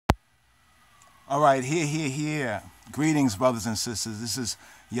All right, here. Greetings, brothers and sisters. This is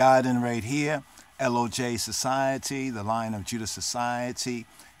Yadin right here, LOJS Society, the Lion of Judah Society.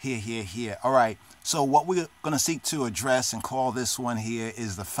 Here. All right, so what we're going to seek to address and call this one here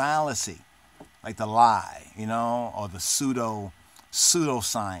is the fallacy, like the lie, or the pseudoscience,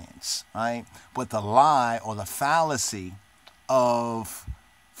 right? But the lie or the fallacy of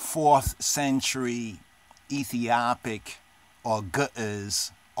 4th century Ethiopic or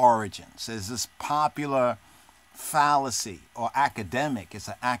GE'ez origins. There's this popular fallacy or academic. It's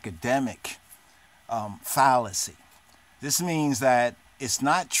an academic fallacy. This means that it's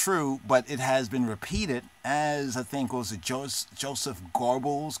not true, but it has been repeated, as I think was it Joseph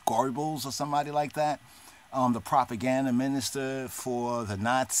Goebbels or somebody like that, the propaganda minister for the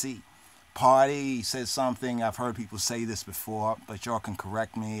Nazi Party. He said something. I've heard people say this before, but y'all can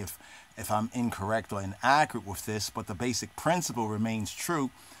correct me if I'm incorrect or inaccurate with this. But the basic principle remains true,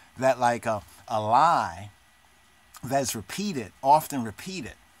 that like a lie that's often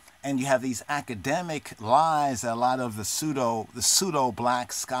repeated. And you have these academic lies that a lot of the pseudo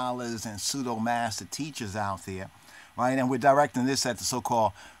black scholars and pseudo master teachers out there, right? And we're directing this at the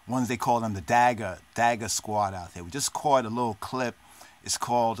so-called ones, they call them the Dagger Squad out there. We just caught a little clip. It's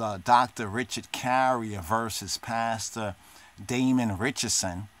called Dr. Richard Carrier versus Pastor Damon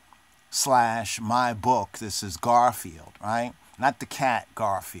Richardson / my book. This is Garfield, right? Not the cat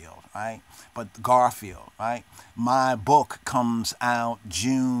Garfield, right? But Garfield, right? My book comes out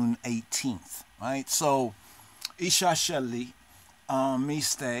June 18th, right? So, Isha Shelley,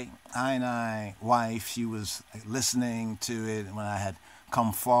 my wife, she was listening to it when I had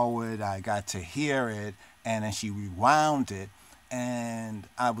come forward. I got to hear it, and then she rewound it. And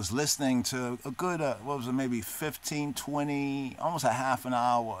I was listening to a good, maybe 15, 20, almost a half an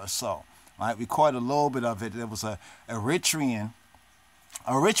hour or so. Right? We caught a little bit of it. There was a Eritrean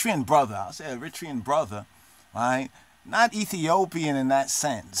brother. I'll say Eritrean brother, right? Not Ethiopian in that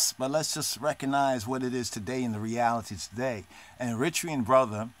sense, but let's just recognize what it is today and the reality today. An Eritrean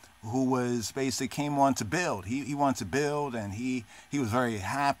brother who was basically came on to build. He wanted to build, and he was very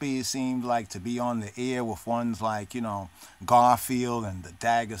happy, it seemed like, to be on the air with ones like, Garfield and the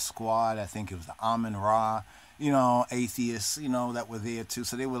Dagger Squad. I think it was the Amun Ra, atheists, that were there too.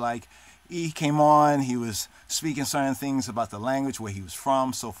 So they were like, he came on, he was speaking certain things about the language, where he was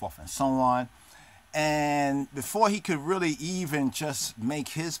from, so forth and so on. And before he could really even just make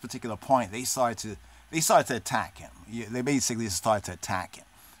his particular point, they started to attack him. They basically started to attack him,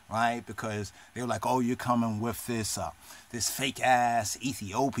 right? Because they were like, "Oh, you're coming with this fake ass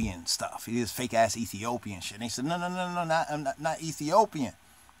Ethiopian stuff. It is fake ass Ethiopian shit." And he said, "No, not Ethiopian."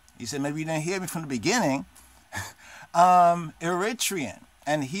 He said, "Maybe you didn't hear me from the beginning. Eritrean."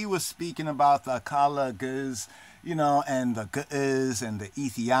 And he was speaking about the Kala Guz, and the G'ez and the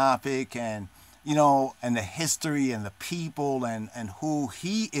Ethiopic, and and the history and the people and who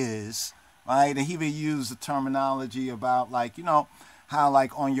he is, right? And he even used the terminology about how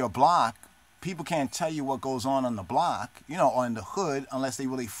like on your block, people can't tell you what goes on the block, or in the hood, unless they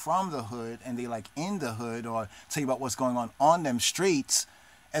really from the hood and they like in the hood, or tell you about what's going on them streets,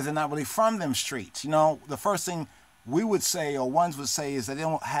 as they're not really from them streets. The first thing we would say, or ones would say, is that they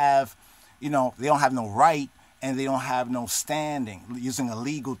don't have, they don't have no right, and they don't have no standing, using a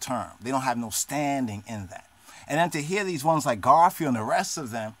legal term. They don't have no standing in that. And then to hear these ones like Garfield and the rest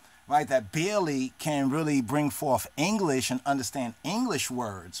of them, right, that barely can really bring forth English and understand English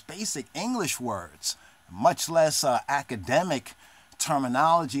words, basic English words, much less academic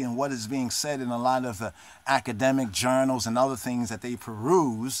terminology and what is being said in a lot of the academic journals and other things that they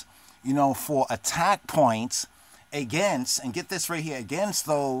peruse, for attack points against, and get this right here, against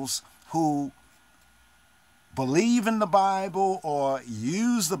those who believe in the Bible or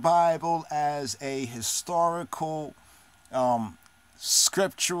use the Bible as a historical,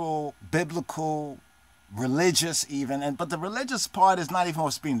 scriptural, biblical, religious even. But the religious part is not even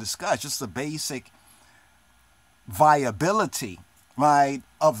what's being discussed, just the basic viability, right,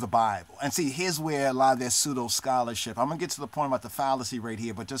 of the Bible. And see, here's where a lot of their pseudo scholarship, I'm going to get to the point about the fallacy right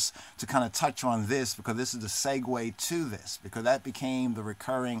here, but just to kind of touch on this, because this is the segue to this, because that became the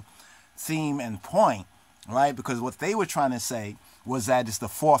recurring theme and point, right? Because what they were trying to say was that it's the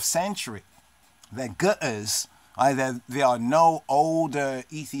 4th century, that GE'ez, that there are no older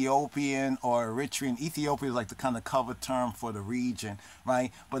Ethiopian or Eritrean. Ethiopia is like the kind of cover term for the region,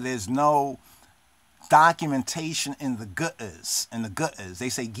 right? But there's no documentation in the GE'ez. They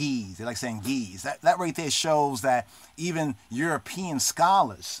say Ge'ez. They like saying Ge'ez. That right there shows that even European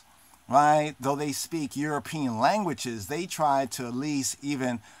scholars, right, though they speak European languages, they try to at least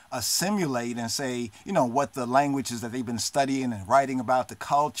even assimilate and say, you know, what the languages that they've been studying and writing about, the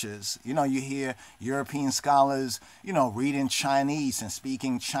cultures. You know, you hear European scholars, you know, reading Chinese and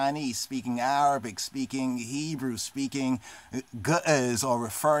speaking Chinese, speaking Arabic, speaking Hebrew, speaking G'ez, or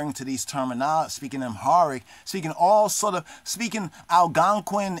referring to these terminology, speaking Amharic, speaking all sort of, speaking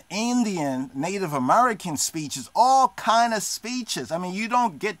Algonquin, Indian, Native American speeches, all kind of speeches. I mean, you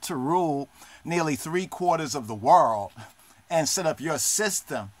don't get to rule nearly 3/4 of the world and set up your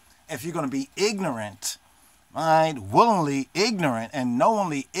system if you're going to be ignorant, right? Willingly ignorant and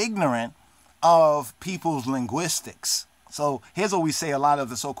knowingly ignorant of people's linguistics. So here's what we say: a lot of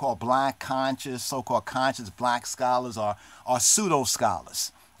the so-called black conscious, so-called conscious black scholars are pseudo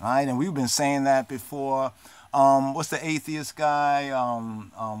scholars, right? And we've been saying that before. What's the atheist guy?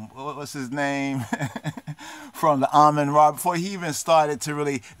 What's his name? From the Amen Ra, before he even started to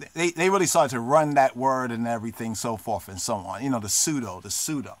really, they really started to run that word and everything, so forth and so on. You know, the pseudo,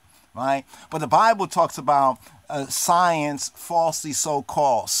 right? But the Bible talks about science falsely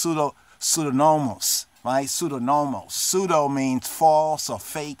so-called, pseudonomos, right? Pseudonomos. Pseudo means false or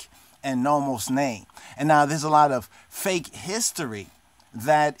fake, and nomos, name. And now there's a lot of fake history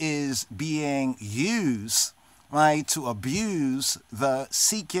that is being used, right, to abuse the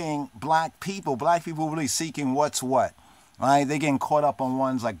seeking black people. Black people really seeking what's what, right? They're getting caught up on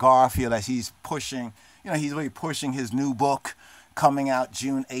ones like Garfield as he's pushing, you know, he's really pushing his new book coming out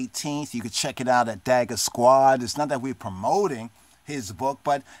June 18th. You could check it out at Dagger Squad. It's not that we're promoting his book,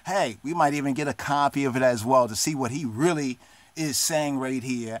 but hey, we might even get a copy of it as well to see what he really is saying right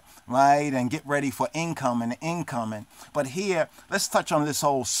here, right? And get ready for incoming. But here, let's touch on this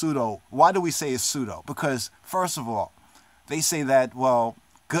whole pseudo. Why do we say it's pseudo? Because first of all, they say that, well,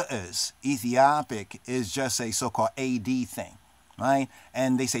 ግዕዝ ETHIOPIC is just a so-called AD thing, right?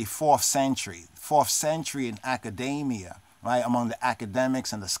 And they say 4th century in academia, right? Among the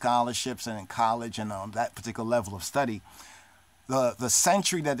academics and the scholarships and in college and on that particular level of study. The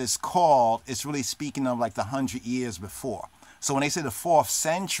century that is called is really speaking of like the 100 years before. So when they say the 4th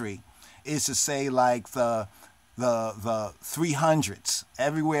century, is to say like the 300s,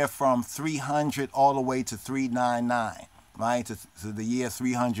 everywhere from 300 all the way to 399, right? To the year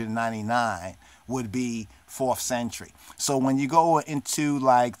 399 would be 4th century. So when you go into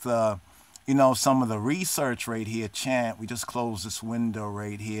like the, you know, some of the research right here, chant, we just closed this window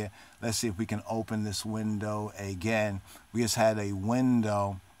right here. Let's see if we can open this window again. We just had a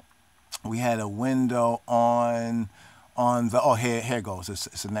window. We had a window on the, oh, here it goes.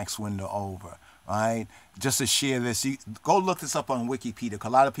 It's the next window over, right? Just to share this, you go look this up on Wikipedia, because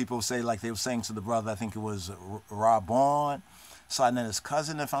a lot of people say, like they were saying to the brother, I think it was Rabon, Sarnetta's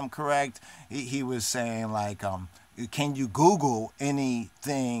cousin, if I'm correct, he was saying like, can you Google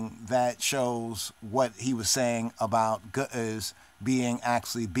anything that shows what he was saying about G'ez being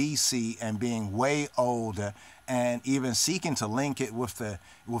actually BC and being way older, and even seeking to link it with the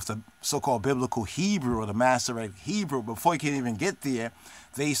so-called biblical Hebrew or the Masoretic Hebrew. Before he could even get there,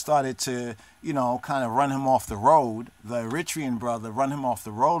 they started to, you know, kind of run him off the road. The Eritrean brother run him off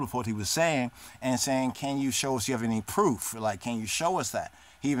the road of what he was saying, and saying, can you show us, you have any proof? Like, can you show us that?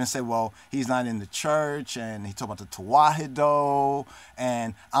 He even said, well, he's not in the church, and he talked about the Tawahido,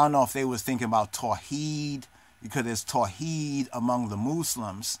 and I don't know if they was thinking about Tawheed, because there's Tawheed among the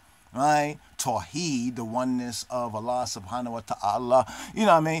Muslims, right? Tawheed, the oneness of Allah subhanahu wa ta'ala, you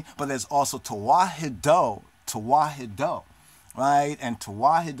know what I mean? But there's also Tawahido, right? And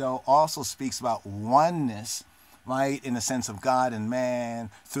Tawahido also speaks about oneness, right? In the sense of God and man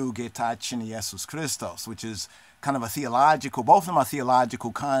through Getachin Jesus Christos, which is kind of a theological, both of them are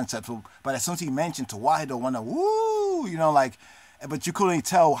theological concepts, but as soon as he mentioned Tawahido, one of, woo, you know, like, but you couldn't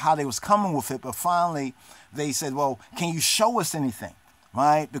tell how they was coming with it. But finally, they said, well, can you show us anything,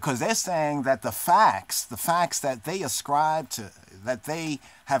 right? Because they're saying that the facts that they ascribe to, that they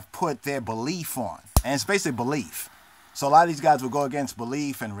have put their belief on, and it's basically belief. So a lot of these guys will go against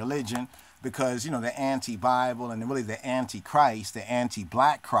belief and religion because, you know, they're anti-Bible and really they're anti-Christ, they're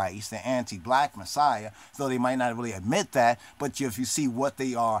anti-black Christ, they're anti-black Messiah, though they might not really admit that. But if you see what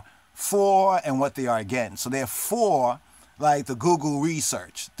they are for and what they are against. So they're for, like, the Google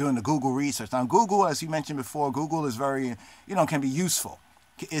research, doing the Google research. Now, Google, as you mentioned before, Google is very, you know, can be useful.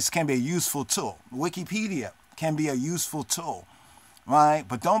 It can be a useful tool. Wikipedia can be a useful tool, right?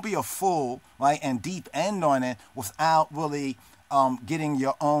 But don't be a fool, right, and deep end on it without really getting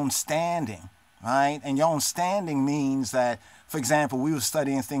your own standing, right? And your own standing means that, for example, we were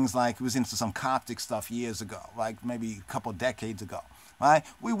studying things like, we was into some Coptic stuff years ago, like maybe a couple decades ago. Right?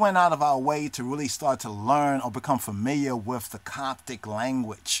 We went out of our way to really start to learn or become familiar with the Coptic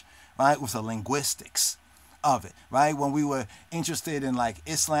language, right? With the linguistics. of it, right? When we were interested in like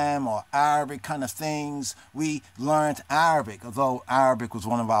Islam or Arabic kind of things, we learned Arabic, although Arabic was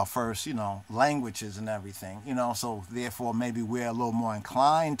one of our first, languages and everything, so therefore maybe we're a little more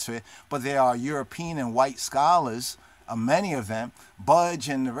inclined to it. But there are European and white scholars, many of them, Budge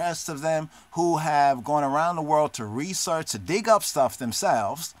and the rest of them, who have gone around the world to research, to dig up stuff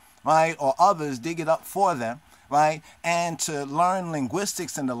themselves, right? Or others dig it up for them, right? And to learn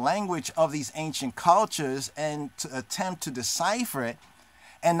linguistics and the language of these ancient cultures and to attempt to decipher it.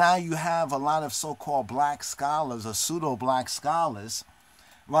 And now you have a lot of so-called black scholars or pseudo-black scholars,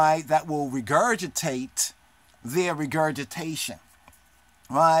 right, that will regurgitate their regurgitation,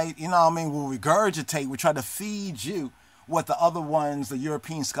 right? Will regurgitate, will try to feed you what the other ones, the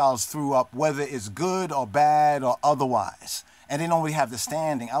European scholars, threw up, whether it's good or bad or otherwise. And they don't really have the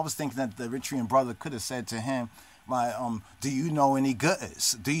standing. I was thinking that the Eritrean brother could have said to him, do you know any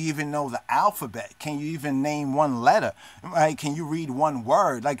G'uz? Do you even know the alphabet? Can you even name one letter? Right? Can you read one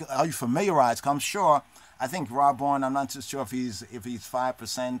word? Like, are you familiarized? 'Cause I'm sure, I think Rabon, I'm not too sure if he's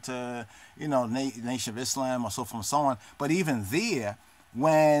 5%, Nation of Islam or so forth and so on. But even there,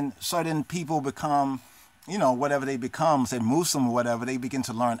 when certain people become, whatever they become, say Muslim or whatever, they begin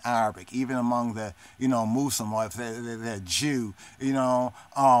to learn Arabic, even among the, Muslim, or if they're Jew,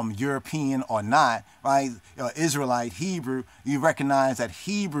 European or not, right? Israelite, Hebrew, you recognize that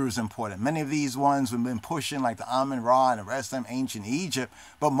Hebrew is important. Many of these ones have been pushing, like the Amun Ra and the rest of them, ancient Egypt,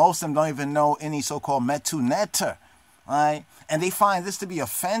 but most of them don't even know any so-called Metu Neter, right? And they find this to be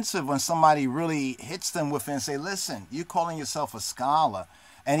offensive when somebody really hits them with it and say, listen, you're calling yourself a scholar.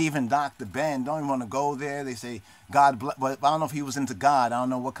 And even Dr. Ben don't even want to go there. They say, God bless, but I don't know if he was into God. I don't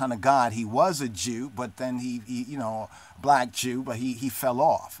know what kind of God. He was a Jew, but then he black Jew, but he fell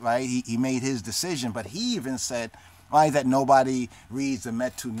off, right? He made his decision, but he even said, right, that nobody reads the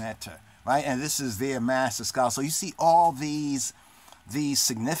Metu Neter, right? And this is their master scholar. So you see all these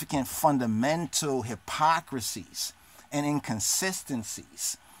significant fundamental hypocrisies and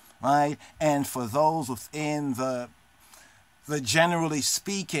inconsistencies, right? And for those within the generally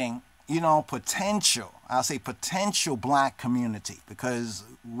speaking, potential, I'll say potential black community, because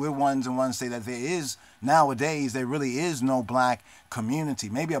we're ones say that nowadays, there really is no black community.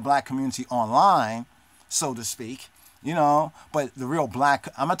 Maybe a black community online, so to speak, but the real black,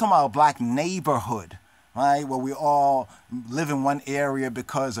 I'm not talking about a black neighborhood, right, where we all live in one area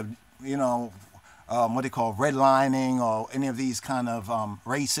because of, what they call redlining or any of these kind of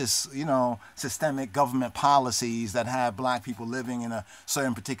racist, systemic government policies that have black people living in a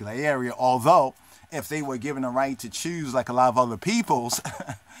certain particular area. Although, if they were given a right to choose like a lot of other peoples,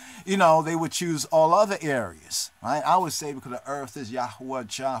 they would choose all other areas, right? I would say because the earth is Yahweh,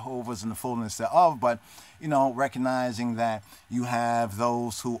 Jehovah's, and the fullness thereof, but, recognizing that you have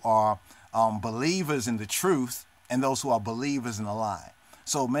those who are believers in the truth and those who are believers in the lie.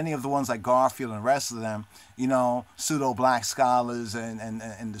 So many of the ones like Garfield and the rest of them, pseudo-black scholars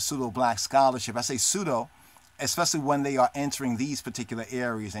and the pseudo-black scholarship, I say pseudo, especially when they are entering these particular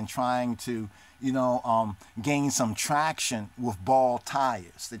areas and trying to, gain some traction with bald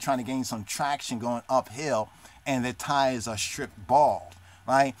tires. They're trying to gain some traction going uphill and their tires are stripped bald,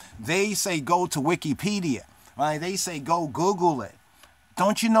 right? They say go to Wikipedia, right? They say go Google it.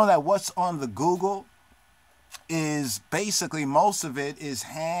 Don't you know that what's on the Google is basically most of it is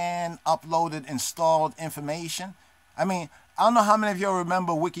hand uploaded, installed information? I mean, I don't know how many of y'all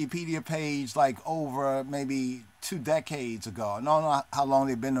remember Wikipedia page like over maybe 2 decades ago. I don't know how long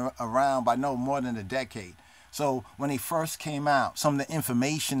they've been around, but I know more than a decade. So when they first came out, some of the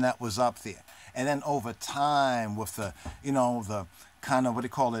information that was up there, and then over time with the, the kind of what they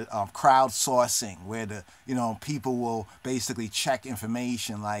call it, crowdsourcing, where the people will basically check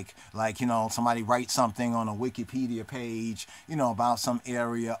information, like somebody writes something on a Wikipedia page, about some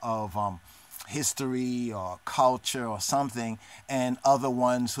area of history or culture or something, and other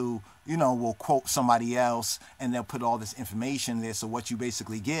ones who will quote somebody else and they'll put all this information there. So what you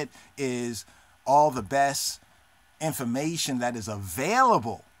basically get is all the best information that is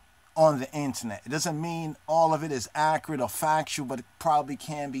available on the internet. It doesn't mean all of it is accurate or factual, but it probably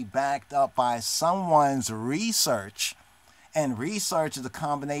can be backed up by someone's research. And research is a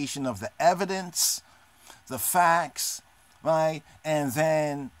combination of the evidence, the facts, right? And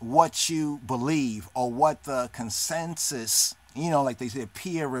then what you believe or what the consensus, like they say,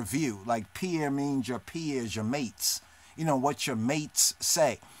 peer review. Like peer means your peers, your mates, what your mates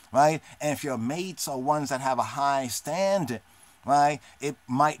say, right? And if your mates are ones that have a high standard, right, it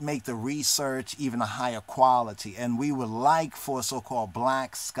might make the research even a higher quality. And we would like for so-called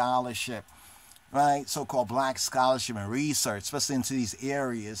black scholarship right, so-called black scholarship and research, especially into these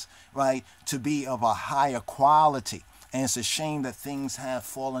areas, right, to be of a higher quality. And it's a shame that things have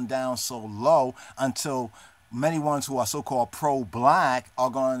fallen down so low until many ones who are so-called pro-black are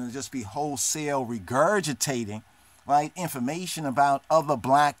going to just be wholesale regurgitating, right, information about other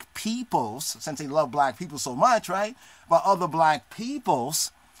black peoples, since they love black people so much, right, about other black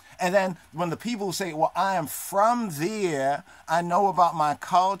peoples. And then when the people say, well, I am from there, I know about my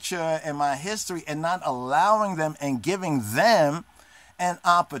culture and my history, and not allowing them and giving them an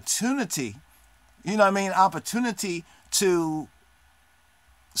opportunity, you know what I mean, opportunity to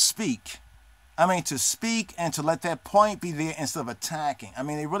speak. I mean, to speak and to let that point be there instead of attacking. I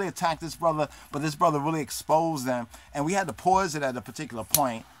mean, they really attacked this brother, but this brother really exposed them. And we had to pause it at a particular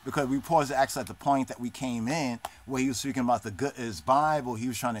point, because we paused it actually at the point that we came in, where he was speaking about the ግዕዝ Bible. He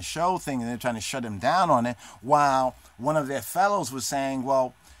was trying to show things, and they're trying to shut him down on it, while one of their fellows was saying,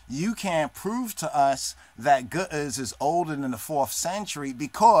 well, you can't prove to us that ግዕዝ is older than the 4th century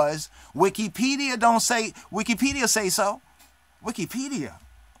because Wikipedia don't say, Wikipedia say so. Wikipedia.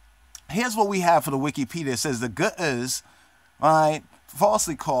 Here's what we have for the Wikipedia. It says the ግዕዝ, right,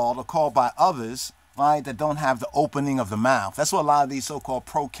 falsely called or called by others, right, that don't have the opening of the mouth. That's what a lot of these so-called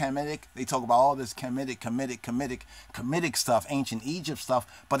pro-Kemetic, they talk about all this Kemetic stuff, ancient Egypt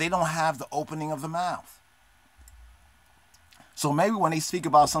stuff, but they don't have the opening of the mouth. So maybe when they speak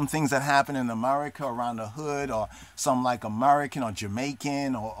about some things that happen in America around the hood, or some like American or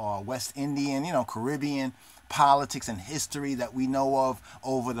Jamaican or West Indian, you know, Caribbean politics and history that we know of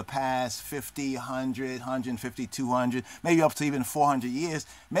over the past 50, 100, 150, 200, maybe up to even 400 years,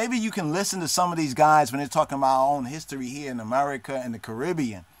 maybe you can listen to some of these guys when they're talking about our own history here in America and the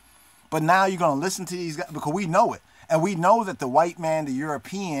Caribbean. But now you're going to listen to these guys because we know it. And we know that the white man, the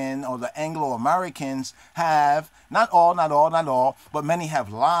European, or the Anglo-Americans have, not all, but many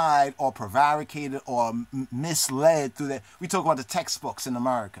have lied or prevaricated or misled through that. We talk about the textbooks in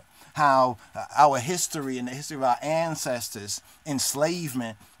America, how our history and the history of our ancestors,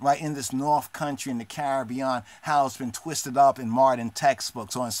 enslavement, right, in this North country in the Caribbean, how it's been twisted up and marred in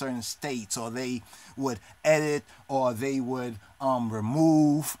textbooks or in certain states, or they would edit or they would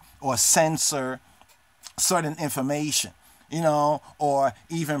remove or censor certain information, you know, or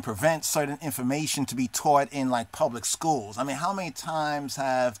even prevent certain information to be taught in like public schools. I mean, how many times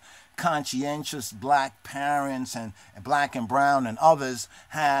have conscientious black parents and black and brown and others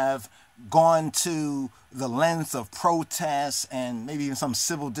have gone to the length of protests and maybe even some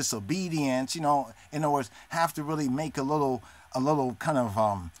civil disobedience, you know, in other words, have to really make a little kind of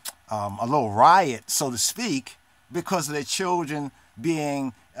a little riot, so to speak, because of their children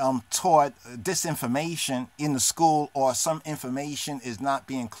being taught disinformation in the school, or some information is not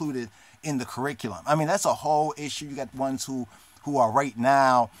being included in the curriculum. I mean, that's a whole issue. You got ones who are right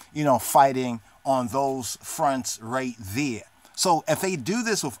now, you know, fighting on those fronts right there. So if they do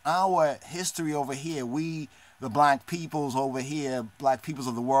this with our history over here, we, the black peoples over here, black peoples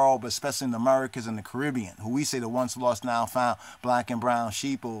of the world, but especially in the Americas and the Caribbean, who we say the once lost now found, black and brown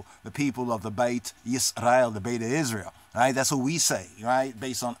sheeple, the people of the Beit Yisrael, the Beit of Israel. Right? That's what we say, right?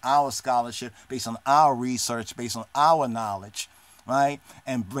 Based on our scholarship, based on our research, based on our knowledge, right?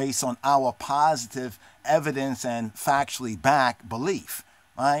 And based on our positive evidence and factually backed belief,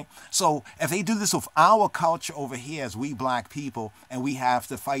 right? So if they do this with our culture over here as we black people, and we have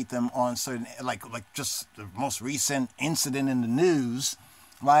to fight them on certain, like just the most recent incident in the news,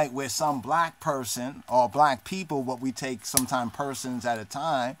 right, where some black person or black people, what we take sometimes persons at a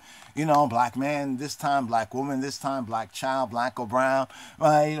time, you know, black man this time, black woman this time, black child, black or brown,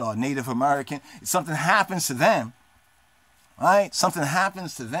 right, or Native American, something happens to them, right, something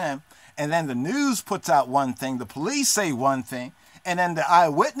happens to them, and then the news puts out one thing, the police say one thing, and then the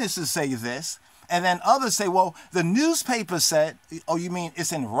eyewitnesses say this, and then others say, well, the newspaper said, oh, you mean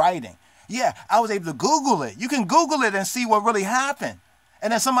it's in writing? Yeah, I was able to Google it. You can Google it and see what really happened.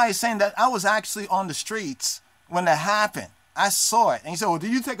 And then somebody's saying that I was actually on the streets when that happened. I saw it. And he said, well,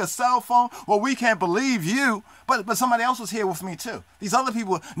 did you take a cell phone? Well, we can't believe you. But somebody else was here with me too. These other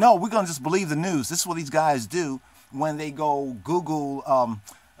people, no, we're going to just believe the news. This is what these guys do when they go Google,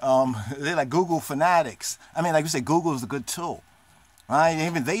 they're like Google fanatics. I mean, like we say, Google is a good tool. Right?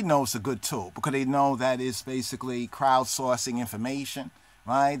 Even they know it's a good tool because they know that it's basically crowdsourcing information.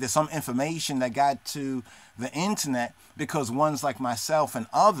 Right? There's some information that got to the internet because ones like myself and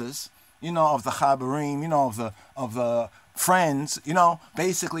others, you know, of the Chabarim, you know, of the friends, you know,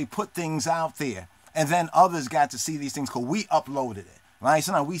 basically put things out there. And then others got to see these things because we uploaded it. Right?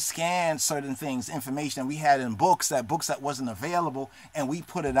 So now we scanned certain things, information that we had in books that wasn't available, and we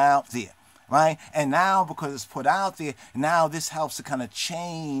put it out there. right? And now because it's put out there, now this helps to kind of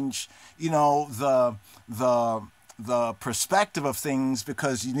change, you know, the perspective of things,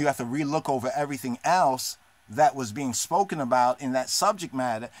 because you have to relook over everything else that was being spoken about in that subject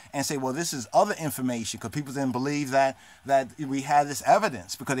matter and say, well, this is other information, because people didn't believe that we had this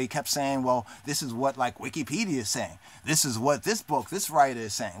evidence, because they kept saying, well, this is what like Wikipedia is saying. This is what this book, this writer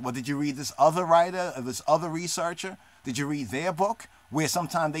is saying. Well, did you read this other writer or this other researcher? Did you read their book? Where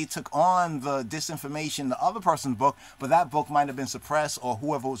sometimes they took on the disinformation, the other person's book, but that book might have been suppressed, or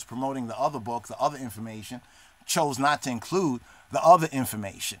whoever was promoting the other book, the other information, chose not to include the other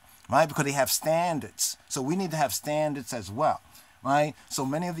information, right? Because they have standards. So we need to have standards as well, right? So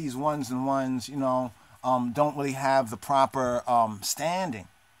many of these ones, you know, don't really have the proper standing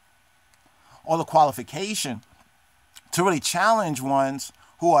or the qualification to really challenge ones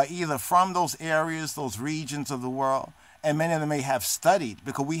who are either from those areas, those regions of the world, and many of them may have studied,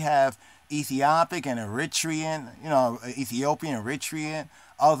 because we have Ethiopic and Eritrean, you know, Ethiopian, Eritrean,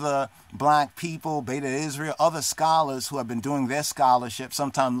 other black people, Beta Israel, other scholars who have been doing their scholarship,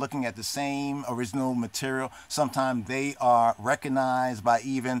 sometimes looking at the same original material. Sometimes they are recognized by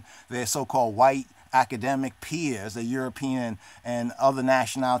even their so-called white academic peers, the European and other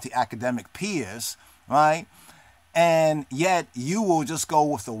nationality academic peers, right? And yet you will just go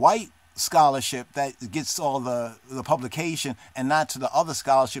with the white scholarship that gets all the publication, and not to the other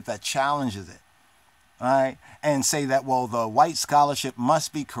scholarship that challenges it, right? And say that, well, the white scholarship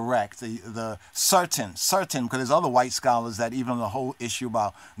must be correct, the certain, because there's other white scholars that even on the whole issue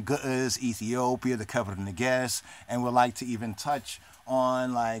about GE'ez, Ethiopia, the cover of the Negev, and would like to even touch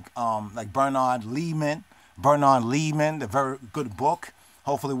on like Bernard Lehman, the very good book.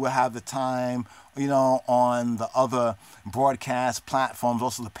 Hopefully we'll have the time, you know, on the other broadcast platforms,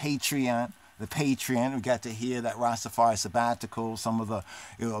 also the Patreon. We got to hear that Rastafari sabbatical. Some of the,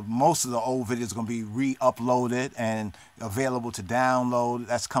 you know, most of the old videos are going to be re-uploaded and available to download.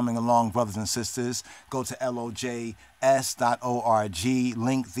 That's coming along, brothers and sisters. Go to LOJS.org,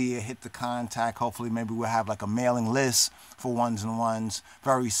 link there, hit the contact. Hopefully maybe we'll have like a mailing list for ones and ones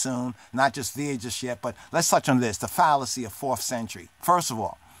very soon. Not just there just yet, but let's touch on this, the fallacy of 4th century. First of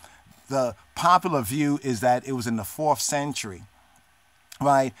all, the popular view is that it was in the 4th century,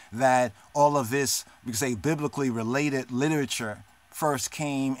 right, that all of this, we say, biblically related literature first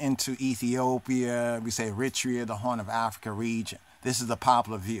came into Ethiopia, we say Eritrea, the Horn of Africa region. This is the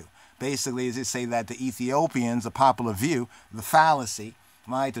popular view. Basically, as they say that the Ethiopians, the popular view, the fallacy,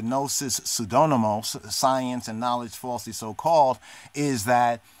 right, the gnosis pseudonymos, science and knowledge falsely so-called, is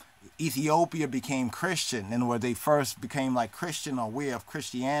that Ethiopia became Christian, and where they first became like Christian or aware of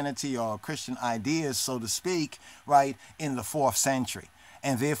Christianity or Christian ideas, so to speak, right, in the 4th century.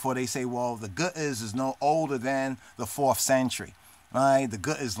 And therefore they say, well, the GE'ez is no older than the 4th century, right? The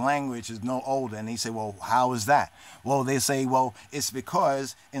GE'ez language is no older. And they say, well, how is that? Well, they say, well, it's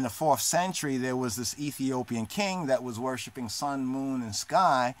because in the 4th century there was this Ethiopian king that was worshiping sun, moon, and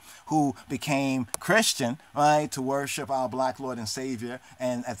sky, who became Christian, right, to worship our black Lord and Savior.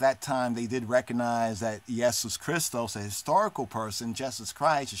 And at that time they did recognize that Jesus Christos, a historical person, Jesus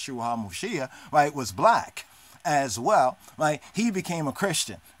Christ, Yeshua HaMashiach, right, was black as well, right? He became a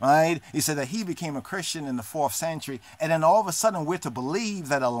Christian, right? He said that he became a Christian in the 4th century, and then all of a sudden we're to believe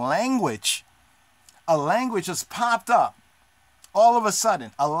that a language has popped up all of a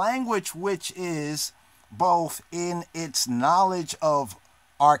sudden, a language which is both in its knowledge of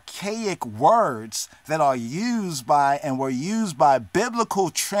archaic words that are used by and were used by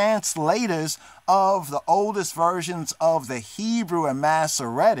biblical translators of the oldest versions of the Hebrew and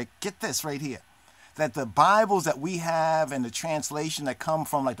Masoretic. Get this right here, that the Bibles that we have and the translation that come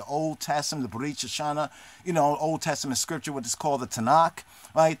from like the Old Testament, the Brit Shana, you know, Old Testament scripture, what is called the Tanakh,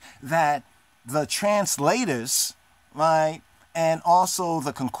 right, that the translators, right, and also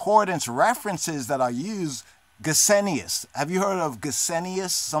the concordance references that are used, Gesenius. Have you heard of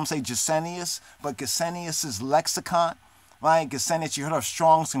Gesenius? Some say Gesenius, but Gesenius's lexicon, right? Gesenius, you heard of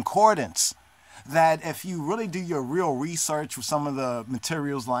Strong's Concordance. That if you really do your real research with some of the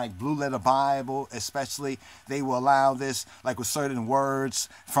materials like Blue Letter Bible, especially, they will allow this, like with certain words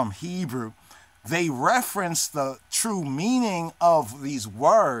from Hebrew, they reference the true meaning of these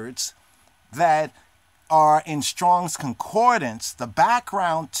words that are in Strong's Concordance. The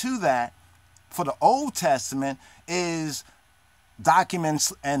background to that for the Old Testament is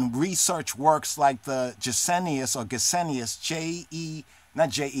documents and research works like the Gesenius or Gesenius, G-E,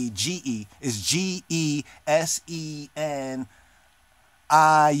 is Gesenius.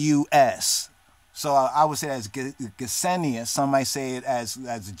 So I would say as Gesenius. Some might say it as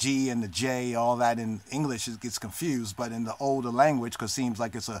the G and the J. All that in English it gets confused, but in the older language, because it seems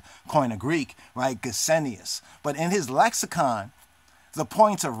like it's a coin of Greek, right? Gesenius. But in his lexicon, the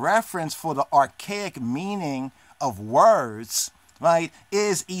point of reference for the archaic meaning of words, right,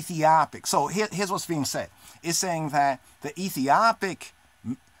 is Ethiopic. So here's what's being said. It's saying that the Ethiopic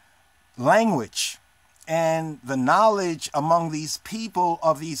language and the knowledge among these people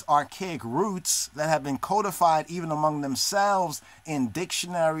of these archaic roots that have been codified even among themselves in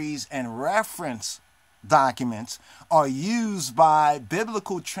dictionaries and reference documents are used by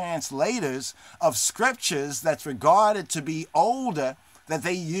biblical translators of scriptures that's regarded to be older, that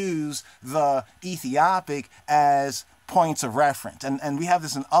they use the Ethiopic as points of reference. And we have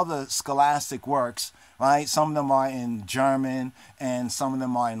this in other scholastic works, right? Some of them are in German and some of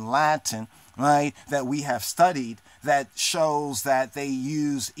them are in Latin, right, that we have studied, that shows that they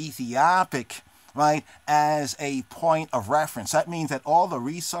use Ethiopic, right, as a point of reference. That means that all the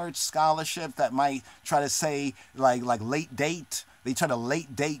research scholarship that might try to say like late date, they try to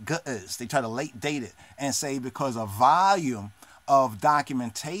late date GE'ez, they try to late date it and say because a volume of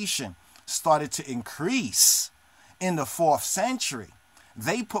documentation started to increase in the 4th century,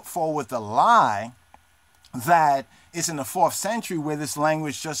 they put forward the lie that it's in the 4th century where this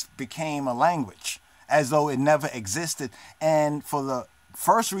language just became a language, as though it never existed. And for the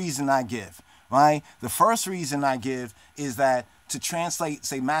first reason I give, right, the first reason I give is that to translate,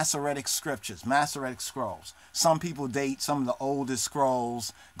 say, Masoretic scriptures, Masoretic scrolls, some people date some of the oldest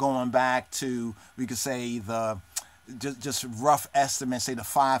scrolls going back to, we could say, the just rough estimates, say the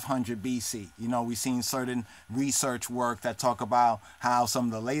 500 BC. You know, we've seen certain research work that talk about how some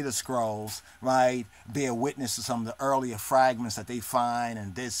of the later scrolls, right, bear witness to some of the earlier fragments that they find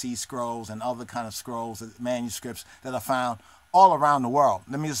in Dead Sea Scrolls and other kind of scrolls, manuscripts that are found all around the world.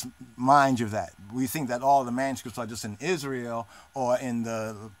 Let me just remind you of that. We think that all the manuscripts are just in Israel or in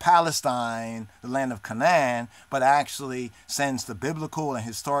the Palestine, the land of Canaan, but actually, since the biblical and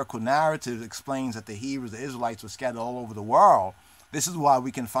historical narrative explains that the Hebrews, the Israelites, were scattered all over the world, this is why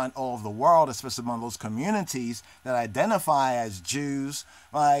we can find all over the world, especially among those communities that identify as Jews,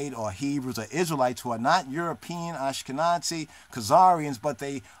 right, or Hebrews or Israelites who are not European, Ashkenazi, Khazarians, but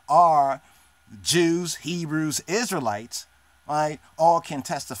they are Jews, Hebrews, Israelites, right, all can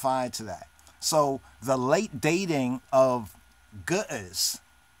testify to that. So the late dating of GE'ez,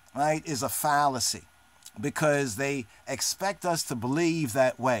 right, is a fallacy because they expect us to believe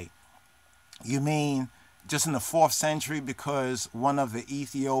that way. You mean just in the 4th century because one of the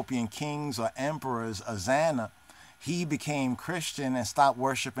Ethiopian kings or emperors, Azana, he became Christian and stopped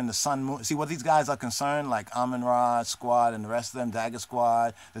worshiping the sun, moon. See, what these guys are concerned, like Amun-Ra Squad and the rest of them, Dagger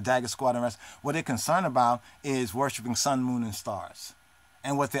Squad, the Dagger Squad and the rest, what they're concerned about is worshiping sun, moon, and stars.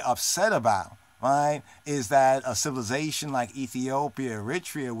 And what they're upset about, right, is that a civilization like Ethiopia,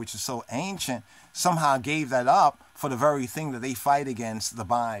 Eritrea, which is so ancient, somehow gave that up for the very thing that they fight against, the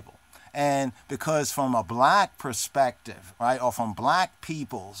Bible. And because from a black perspective, right, or from black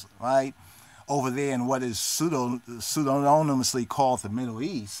peoples, right, over there in what is pseudonymously called the Middle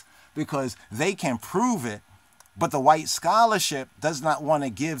East, because they can prove it, but the white scholarship does not want to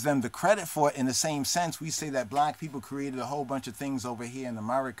give them the credit for it in the same sense. We say that black people created a whole bunch of things over here in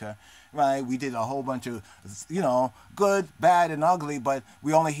America, right? We did a whole bunch of, you know, good, bad, and ugly, but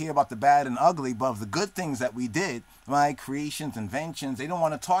we only hear about the bad and ugly, but of the good things that we did, right, creations, inventions, they don't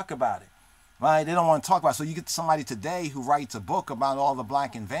want to talk about it. Right? They don't want to talk about it. So you get somebody today who writes a book about all the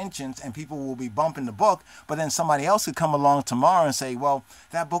black inventions and people will be bumping the book, but then somebody else could come along tomorrow and say, well,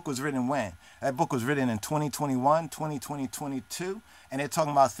 that book was written when? That book was written in 2021, 2022, and they're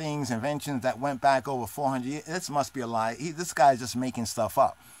talking about things, inventions that went back over 400 years. This must be a lie. This guy's just making stuff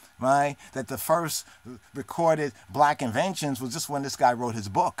up. Right? That the first recorded black inventions was just when this guy wrote his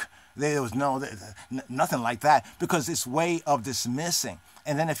book. There was nothing like that, because it's way of dismissing.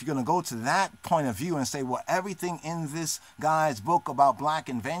 And then if you're going to go to that point of view and say, well, everything in this guy's book about black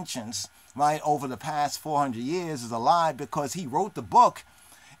inventions, right, over the past 400 years is a lie because he wrote the book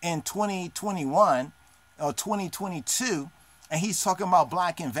in 2021 or 2022, and he's talking about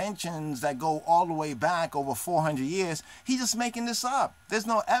black inventions that go all the way back over 400 years. He's just making this up. There's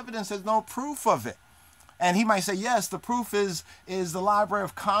no evidence. There's no proof of it. And he might say, yes, the proof is the Library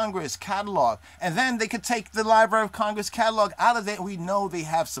of Congress catalog. And then they could take the Library of Congress catalog out of there. We know they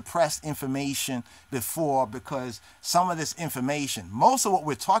have suppressed information before, because some of this information, most of what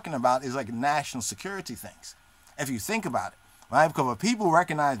we're talking about is like national security things, if you think about it, right? Because people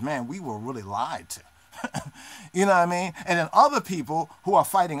recognize, man, we were really lied to. You know what I mean? And then other people who are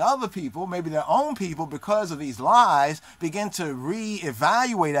fighting other people, maybe their own people, because of these lies, begin to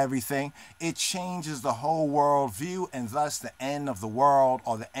reevaluate everything. It changes the whole world view, and thus the end of the world,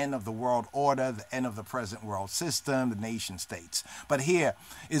 or the end of the world order, the end of the present world system, the nation states. But here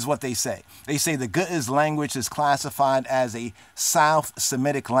is what they say. They say the Ged'ez language is classified as a South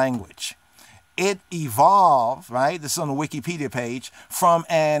Semitic language. It evolved, right, this is on the Wikipedia page, from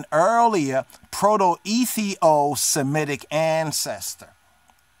an earlier Proto-Ethio-Semitic ancestor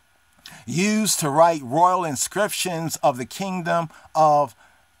used to write royal inscriptions of the kingdom of,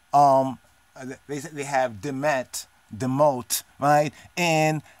 they have Demot, right,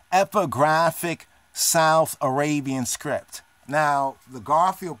 in epigraphic South Arabian script. Now, the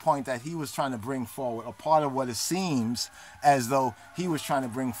Garfield point that he was trying to bring forward, or part of what it seems as though he was trying to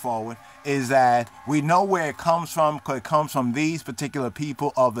bring forward, is that we know where it comes from, because it comes from these particular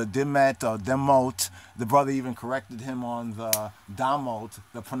people of the Demet or Demot. The brother even corrected him on the Damot,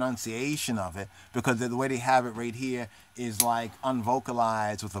 the pronunciation of it, because the way they have it right here is like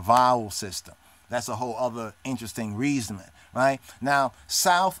unvocalized with a vowel system. That's a whole other interesting reasoning, right? Now,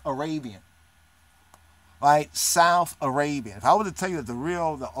 South Arabian. Right, South Arabian. If I were to tell you that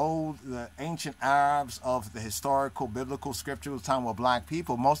the ancient Arabs of the historical biblical scriptural time were black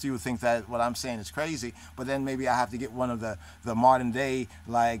people, most of you would think that what I'm saying is crazy. But then maybe I have to get one of the modern day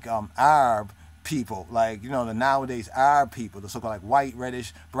like Arab people, like, you know, the nowadays Arab people, the so-called like white,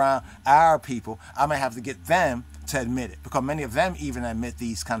 reddish, brown Arab people. I might have to get them to admit it, because many of them even admit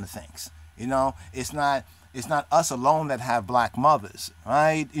these kind of things. You know, it's not us alone that have black mothers,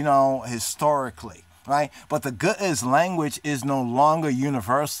 right? You know, historically. Right? But the Ged'ez language is no longer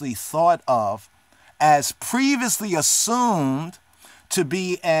universally thought of as previously assumed to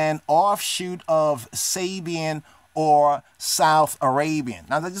be an offshoot of Sabian or South Arabian.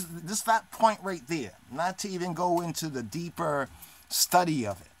 Now, just that point right there, not to even go into the deeper study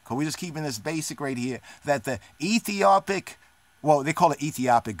of it, because we're just keeping this basic right here, that the Ethiopic, well, they call it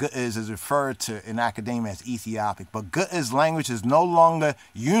Ethiopic. Ged'ez is referred to in academia as Ethiopic, but Ged'ez language is no longer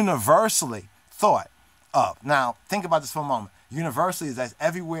universally thought of. Now, think about this for a moment. Universally is that's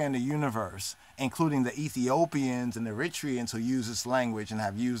everywhere in the universe, including the Ethiopians and the Eritreans who use this language and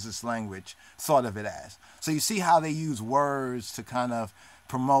have used this language, thought of it as. So you see how they use words to kind of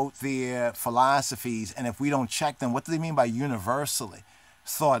promote their philosophies, and if we don't check them, what do they mean by universally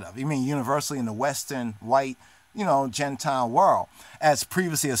thought of? You mean universally in the Western white, you know, Gentile world, as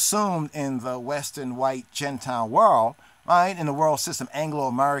previously assumed in the Western white Gentile world, right, in the world system,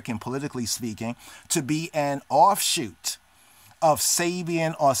 Anglo-American politically speaking, to be an offshoot of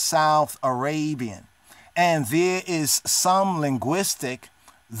Sabian or South Arabian. And there is some linguistic,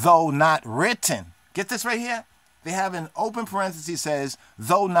 though not written. Get this right here? They have an open parenthesis says,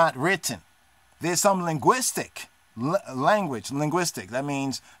 though not written. There's some linguistic, linguistic, that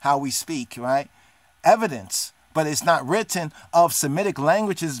means how we speak, right? Evidence, but it's not written, of Semitic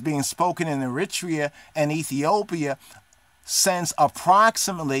languages being spoken in Eritrea and Ethiopia since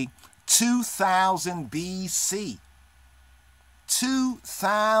approximately 2000 BC.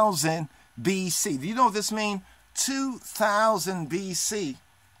 2000 BC. Do you know what this means? 2000 BC.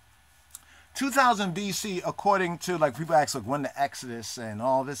 2000 BC, according to, like, people ask, like, when the Exodus and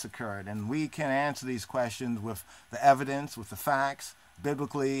all this occurred, and we can answer these questions with the evidence, with the facts,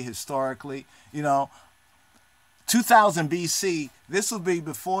 biblically, historically, you know. 2000 BC, this will be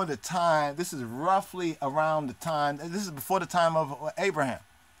before the time, this is roughly around the time, this is before the time of Abraham,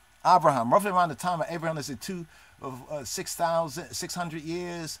 roughly around the time of Abraham, let's say 600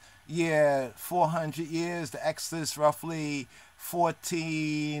 years, 400 years, the Exodus roughly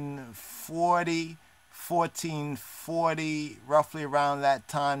 1440, roughly around that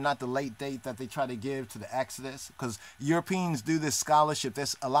time, not the late date that they try to give to the Exodus, because Europeans do this scholarship.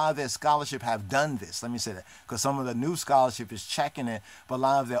 A lot of their scholarship have done this. Let me say that, because some of the new scholarship is checking it, but a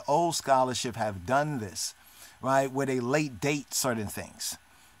lot of their old scholarship have done this, right, where they late date certain things.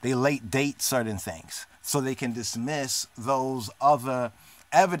 They late date certain things so they can dismiss those other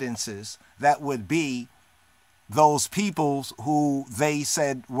evidences that would be those peoples who they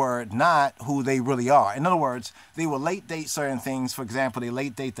said were not who they really are. In other words, they will late date certain things. For example, they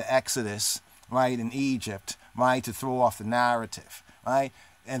late date the Exodus, right, in Egypt, right, to throw off the narrative, right,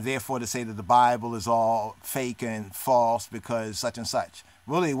 and therefore to say that the Bible is all fake and false because such and such.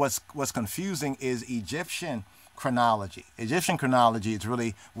 Really, what's confusing is Egyptian chronology. Egyptian chronology is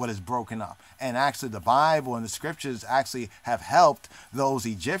really what is broken up. And actually the Bible and the scriptures actually have helped those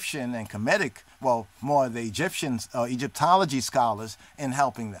Egyptian and Kemetic, well, more the Egyptians, Egyptology scholars in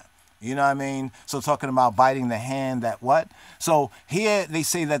helping them. You know what I mean? So talking about biting the hand that what? So here they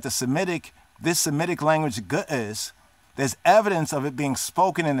say that the Semitic this Semitic language Ge'ez, there's evidence of it being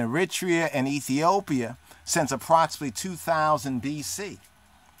spoken in Eritrea and Ethiopia since approximately 2000 BC.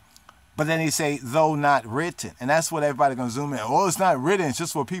 But then he say, though not written. And that's what everybody's going to zoom in. Oh, it's not written. It's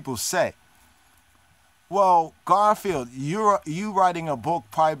just what people say. Well, Garfield, you writing a book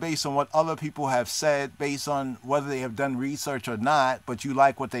probably based on what other people have said, based on whether they have done research or not, but you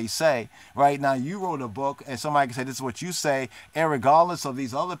like what they say. Right now, you wrote a book, and somebody can say, this is what you say, irregardless of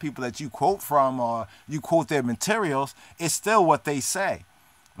these other people that you quote from or you quote their materials, it's still what they say.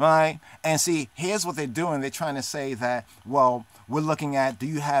 Right? And see, here's what they're doing. They're trying to say that, well, we're looking at, do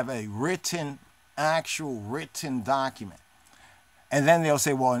you have a written, actual written document? And then they'll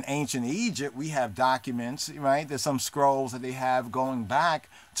say, well, in ancient Egypt, we have documents, right? There's some scrolls that they have going back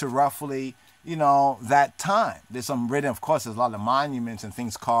to roughly, you know, that time. There's some written, of course, there's a lot of monuments and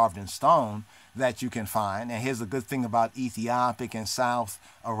things carved in stone that you can find. And here's the good thing about Ethiopic and South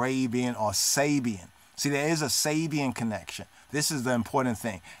Arabian or Sabian. See, there is a Sabian connection. This is the important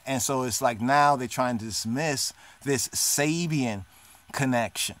thing. And so it's like now they're trying to dismiss this Sabian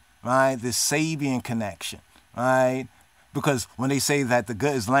connection, right? This Sabian connection, right? Because when they say that the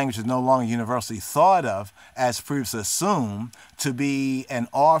Ge'ez language is no longer universally thought of, as previously assumed, to be an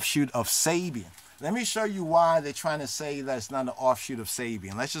offshoot of Sabian. Let me show you why they're trying to say that it's not an offshoot of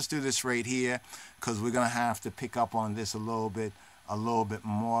Sabian. Let's just do this right here, because we're going to have to pick up on this a little bit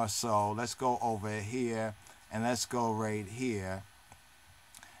more. So let's go over here, and let's go right here,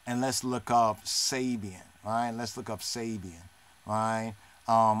 and let's look up Sabian, right? Let's look up Sabian, right?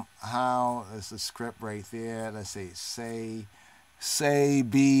 How is the script right there? Let's see,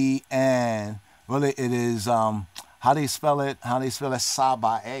 Sabian. Well, it is, how do you spell it? How do you spell it?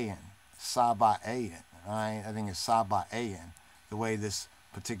 Sabaean. Sabaean, right? I think it's Sabaean, the way this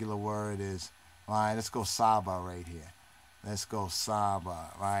particular word is, right? Let's go Saba right here. Let's go Saba,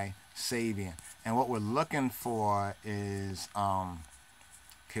 right? Sabian. And what we're looking for is,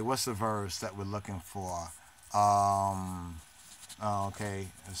 okay, what's the verse that we're looking for? Okay,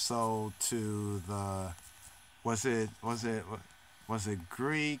 so to the, was it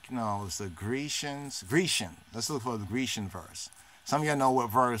Greek? No, it was the Grecians. Grecian. Let's look for the Grecian verse. Some of you know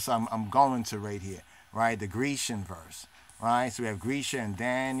what verse I'm going to right here, right? The Grecian verse, right? So we have Grecia and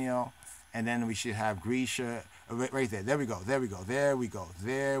Daniel, and then we should have Grecia right there. There we go. There we go. There we go.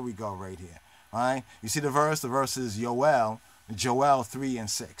 There we go. Right here, right? You see the verse? The verse is Joel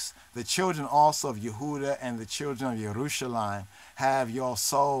 3:6. The children also of Yehuda and the children of Jerusalem have y'all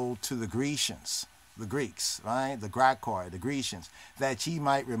sold to the Grecians, the Greeks, right? The Grakoi, the Grecians, that ye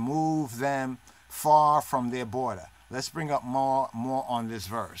might remove them far from their border. Let's bring up more on this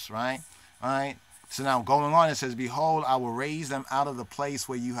verse, right? Right? So now going on, it says, behold, I will raise them out of the place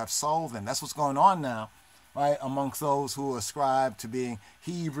where you have sold them. That's what's going on now, right? Amongst those who are ascribed to being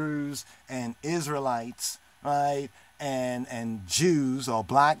Hebrews and Israelites, right? And Jews or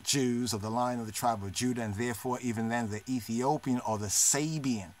black Jews of the line of the tribe of Judah, and therefore even then the Ethiopian or the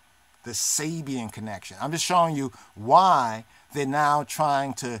Sabian connection. I'm just showing you why they're now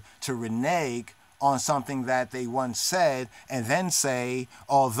trying to renege on something that they once said, and then say,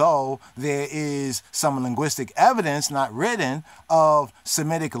 although there is some linguistic evidence, not written, of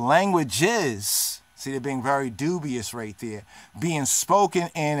Semitic languages. See, they're being very dubious right there. Being spoken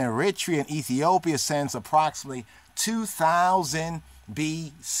in Eritrea and Ethiopia since approximately 2000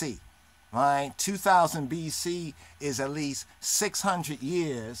 BC, right? 2000 BC is at least 600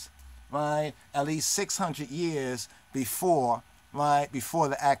 years, right? At least 600 years before, right? Before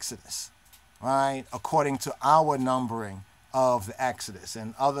the Exodus, right? According to our numbering of the Exodus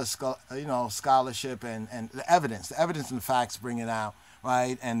and other, scholarship and the evidence and facts bring it out,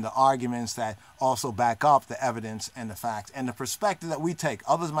 right? And the arguments that also back up the evidence and the facts and the perspective that we take.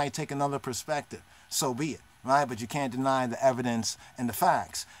 Others might take another perspective, so be it. Right? But you can't deny the evidence and the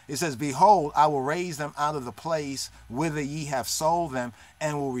facts. It says, behold, I will raise them out of the place whither ye have sold them,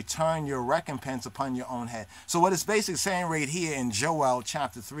 and will return your recompense upon your own head. So what it's basically saying right here in Joel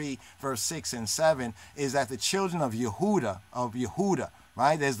chapter 3, verse 6 and 7, is that the children of Yehuda,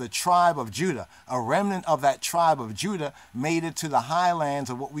 right? There's the tribe of Judah. A remnant of that tribe of Judah made it to the highlands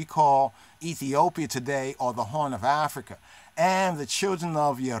of what we call Ethiopia today, or the Horn of Africa. And the children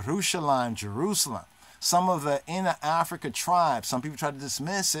of Jerusalem. Some of the inner Africa tribes, some people try to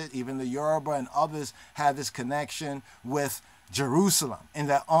dismiss it, even the Yoruba and others have this connection with Jerusalem in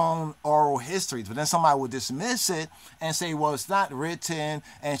their own oral histories. But then somebody will dismiss it and say, well, it's not written,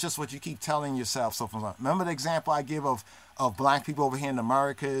 and it's just what you keep telling yourself. So remember the example I give of black people over here in the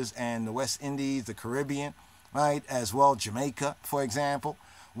Americas and the West Indies, the Caribbean, right, as well, Jamaica, for example.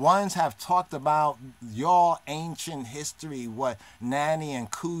 Ones have talked about your ancient history, what Nani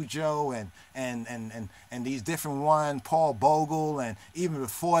and Cujo and these different ones, Paul Bogle, and even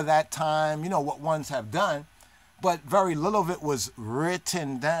before that time, you know, what ones have done, but very little of it was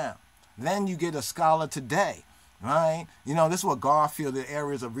written down. Then you get a scholar today, right? You know, this is what Garfield, the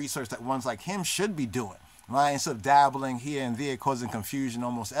areas of research that ones like him should be doing. Right, instead of dabbling here and there, causing confusion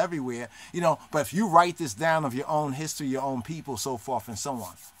almost everywhere, you know. But if you write this down of your own history, your own people, so forth and so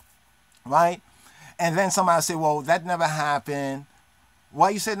on, right? And then somebody say, well, that never happened.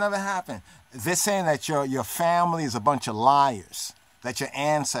 Why you say it never happened? They're saying that your family is a bunch of liars, that your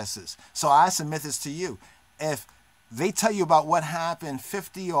ancestors. So I submit this to you. If they tell you about what happened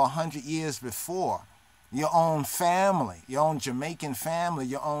 50 or 100 years before, your own family, your own Jamaican family,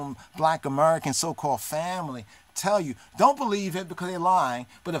 your own black American so-called family tell you, don't believe it because they're lying.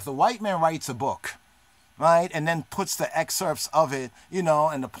 But if the white man writes a book, right, and then puts the excerpts of it, you know,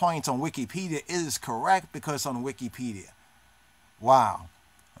 and the points on Wikipedia, it is correct because it's on Wikipedia. Wow.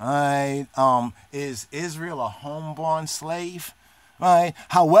 Right. Is Israel a homeborn slave? Right.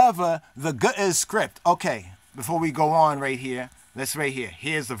 However, the Goethe script, okay, before we go on right here, let's right here.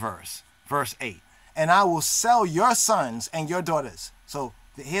 Here's the verse, verse 8. And I will sell your sons and your daughters. So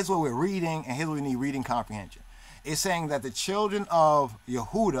here's what we're reading, and here's what we need reading comprehension. It's saying that the children of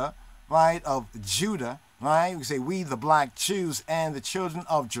Yehuda, right, of Judah, right, we say we the black Jews, and the children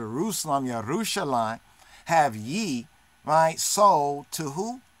of Jerusalem, Yerushalayim, have ye, right, sold to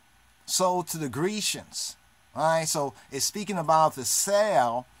who? Sold to the Grecians, right? So it's speaking about the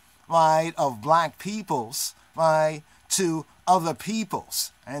sale, right, of black peoples, right, to other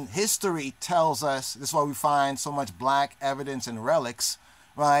peoples. And history tells us, this is why we find so much black evidence and relics,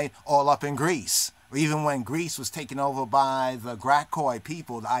 right, all up in Greece. Even when Greece was taken over by the Graikoi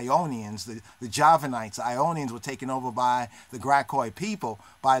people, the Ionians, the Javanites, the Ionians were taken over by the Graikoi people,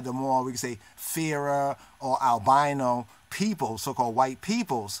 by the more, we could say, fairer or albino people, so-called white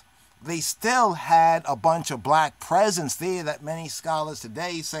peoples. They still had a bunch of black presence there that many scholars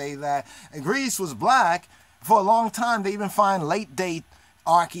today say that Greece was black for a long time. They even find late-date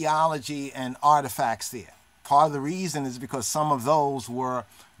archaeology and artifacts there. Part of the reason is because some of those were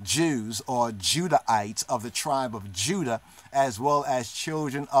Jews or Judahites of the tribe of Judah, as well as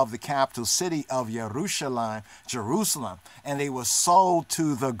children of the capital city of Jerusalem, and they were sold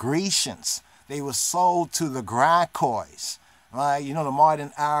to the Grecians. They were sold to the Graikois. Right? You know, the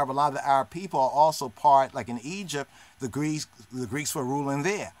modern Arab, a lot of the Arab people are also part, like in Egypt, the Greeks were ruling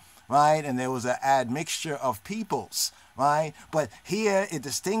there. Right? And there was an admixture of peoples, right? But here it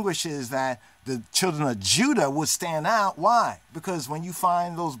distinguishes that the children of Judah would stand out. Why? Because when you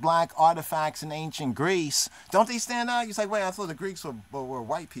find those black artifacts in ancient Greece, don't they stand out? You're like, wait, I thought the Greeks were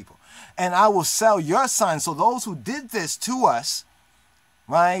white people. And I will sell your sons. So those who did this to us,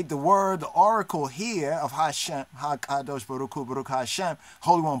 right? The word, the oracle here of Hashem, HaKadosh Baruch Hu, Baruch Hashem,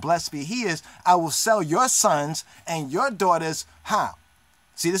 Holy One, blessed be He is, I will sell your sons and your daughters. How?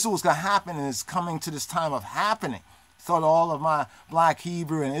 See, this is what's going to happen, and it's coming to this time of happening. Thought all of my black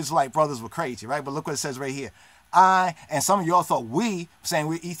Hebrew and Israelite brothers were crazy, right? But look what it says right here. And some of y'all thought saying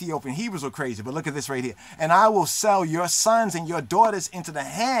we Ethiopian Hebrews were crazy, but look at this right here. And I will sell your sons and your daughters into the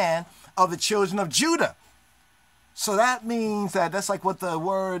hand of the children of Judah. So that means that's like what the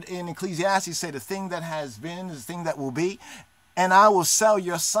word in Ecclesiastes say, the thing that has been is the thing that will be. And I will sell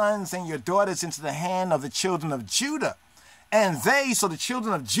your sons and your daughters into the hand of the children of Judah. And they, so the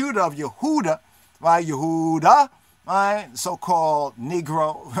children of Judah, of Yehuda, right, Yehuda, right, so-called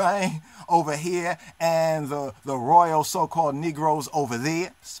Negro, right, over here, and the royal so-called Negroes over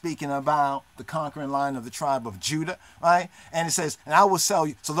there, speaking about the conquering line of the tribe of Judah, right? And it says, and I will sell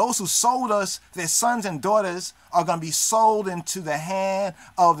you. So those who sold us, their sons and daughters, are going to be sold into the hand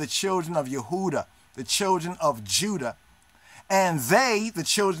of the children of Yehuda, the children of Judah. And they, the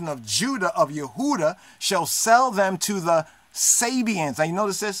children of Judah, of Yehuda, shall sell them to the Sabians. Now you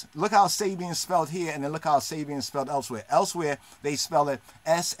notice this? Look how Sabian spelled here, and then look how Sabian spelled elsewhere. Elsewhere, they spell it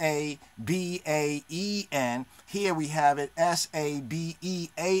S-A-B-A-E-N. Here we have it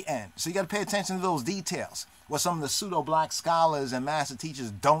S-A-B-E-A-N. So you got to pay attention to those details, what some of the pseudo-black scholars and master teachers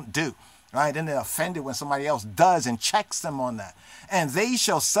don't do. Right? Then they're offended when somebody else does and checks them on that. And they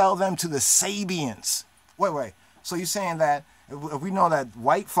shall sell them to the Sabians. Wait. So you're saying that if we know that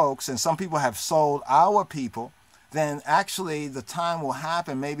white folks and some people have sold our people, then actually the time will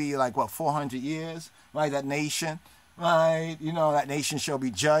happen, maybe like, 400 years, right? That nation, right? You know, that nation shall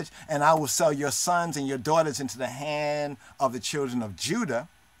be judged. And I will sell your sons and your daughters into the hand of the children of Judah.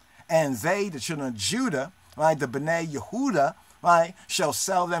 And they, the children of Judah, right, the B'nai Yehuda, right, shall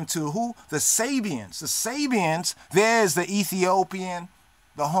sell them to who? The Sabians. The Sabians, there's the Ethiopian,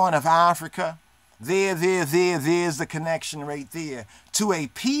 the Horn of Africa. There's the connection right there. To a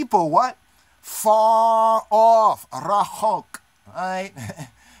people, what? Far off. Rachok. Right?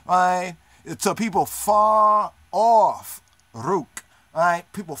 Right? To people far off. Ruk. Right?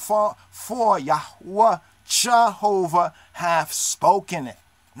 People far, for Yahweh, Jehovah hath spoken it.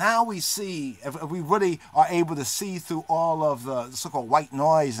 Now we see, if we really are able to see through all of the so-called white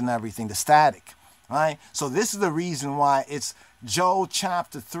noise and everything, the static, right? So this is the reason why it's Joel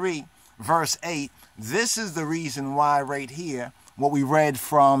chapter 3, verse 8. This is the reason why right here, what we read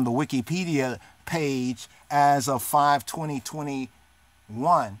from the Wikipedia page as of 5/20/21,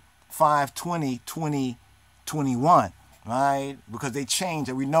 5/20/2021. Right? Because they changed,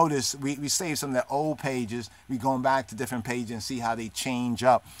 and we notice we saved some of their old pages. We going back to different pages and see how they change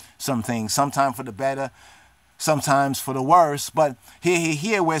up some things, sometimes for the better, sometimes for the worse. But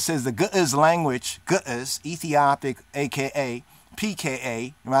here where it says the ግዕዝ language, ግዕዝ ETHIOPIC, aka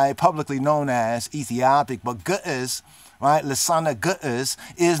PKA, right, publicly known as Ethiopic, but ግዕዝ, right, Lisana ግዕዝ,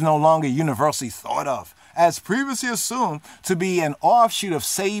 is no longer universally thought of, as previously assumed to be an offshoot of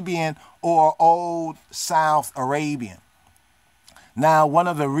Sabian or Old South Arabian. Now, one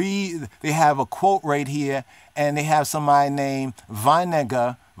of the they have a quote right here, and they have somebody named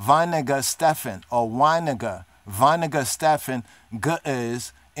Vinegar Stefan, or Vinegar Stefan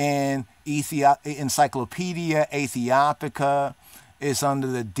ግዕዝ in Encyclopedia Ethiopica. It's under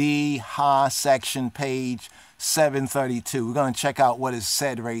the D-Ha section, page 732. We're going to check out what is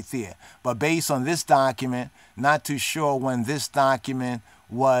said right there. But based on this document, not too sure when this document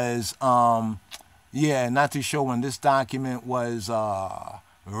was not too sure when this document was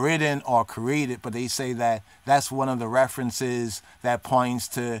written or created, but they say that that's one of the references that points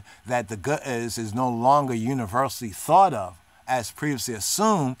to that the ግዕዝ is no longer universally thought of, as previously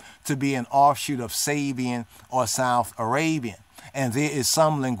assumed, to be an offshoot of Sabian or South Arabian. And there is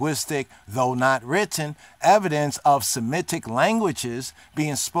some linguistic, though not written, evidence of Semitic languages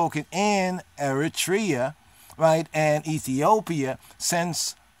being spoken in Eritrea, right, and Ethiopia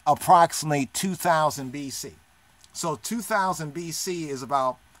since approximately 2000 BC. So 2000 BC is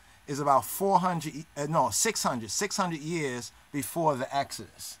about 600 years before the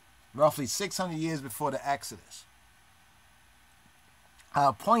Exodus. Roughly 600 years before the Exodus.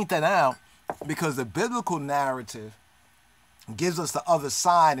 I'll point that out because the biblical narrative gives us the other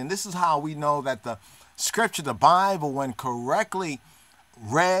side, and this is how we know that the scripture, the Bible, when correctly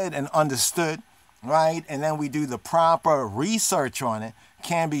read and understood, right, and then we do the proper research on it,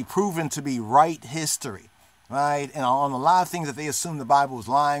 can be proven to be right history, right? And on a lot of things that they assume the Bible was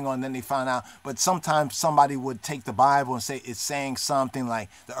lying on, then they find out. But sometimes somebody would take the Bible and say it's saying something like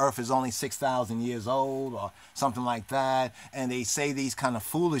the earth is only 6,000 years old or something like that. And they say these kind of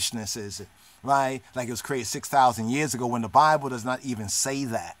foolishnesses, right? Like it was created 6,000 years ago, when the Bible does not even say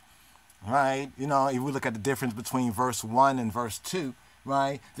that, right? You know, if we look at the difference between verse 1 and verse 2,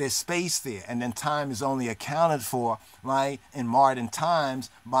 right, there's space there, and then time is only accounted for, right, in modern times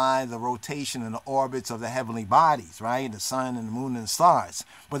by the rotation and the orbits of the heavenly bodies, right, the sun and the moon and the stars.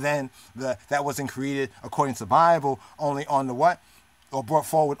 But then that wasn't created according to the Bible only on the what, or brought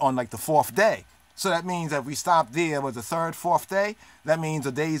forward on like the fourth day. So that means that if we stop there with the third, fourth day, that means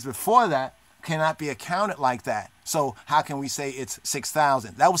the days before that cannot be accounted like that. So how can we say it's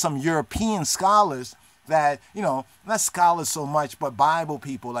 6,000? That was some European scholars that, you know, not scholars so much, but Bible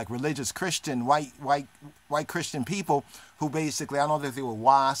people, like religious Christian, white Christian people, who basically, I don't know if they were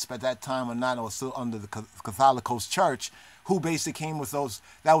WASP at that time or not, or still under the Catholicos Church, who basically came with those.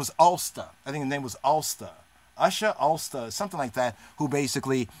 That was Ulster. I think the name was Ulster. Ulster, something like that, who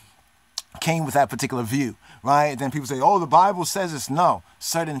basically came with that particular view, right? And then people say, oh, the Bible says this. No,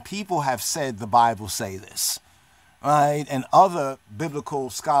 certain people have said the Bible say this. Right, and other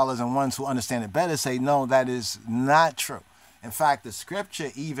biblical scholars and ones who understand it better say, no, that is not true. In fact, the scripture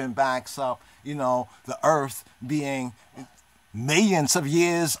even backs up, you know, the earth being millions of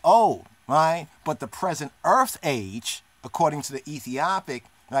years old, right? But the present earth age, according to the Ethiopic,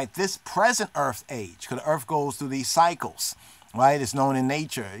 right, this present earth age, because the earth goes through these cycles, right? It's known in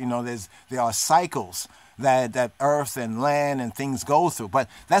nature, you know, there are cycles that earth and land and things go through. But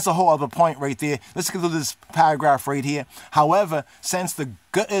that's a whole other point right there. Let's get through this paragraph right here. However, since the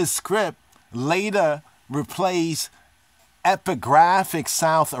ግዕዝ script later replaced epigraphic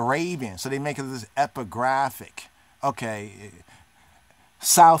South Arabian, so they make it this epigraphic, okay,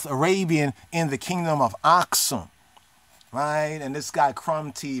 South Arabian in the kingdom of Aksum, right? And this guy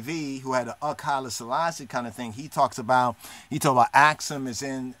Crumb TV, who had an Haile Selassie kind of thing, he talks about Aksum is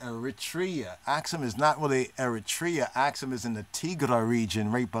in Eritrea. Aksum is not really Eritrea. Aksum is in the Tigray region,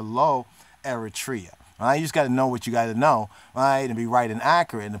 right below Eritrea, right? You just got to know what you got to know, right, and be right and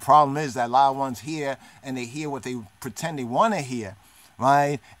accurate. And the problem is that a lot of ones hear, and they hear what they pretend they want to hear,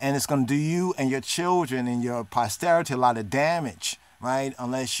 right? And it's going to do you and your children and your posterity a lot of damage, right,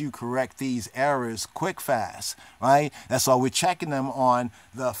 unless you correct these errors quick, fast, right? That's why we're checking them on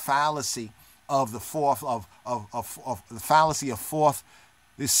the fallacy of the the fallacy of 4th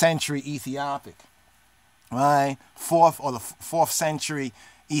century Ethiopic, right? The 4th century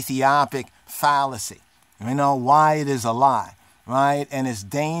Ethiopic fallacy. You know why it is a lie, right? And it's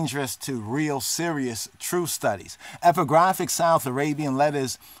dangerous to real serious truth studies. Epigraphic South Arabian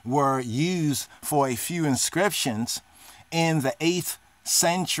letters were used for a few inscriptions in the 8th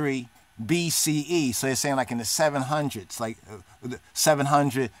century BCE. So they're saying like in the 700s, like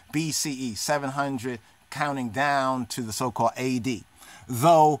 700 BCE, 700 counting down to the so-called AD.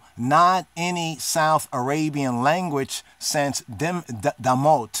 Though not any South Arabian language since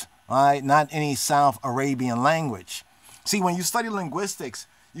Damot, right? Not any South Arabian language. See, when you study linguistics,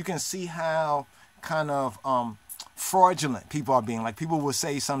 you can see how kind of fraudulent people are being. Like people will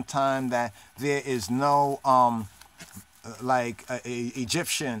say sometime that there is no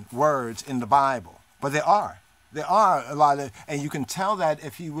Egyptian words in the Bible, but there are. There are a lot of, and you can tell that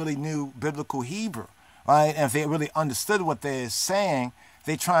if you really knew biblical Hebrew, right? And if they really understood what they're saying,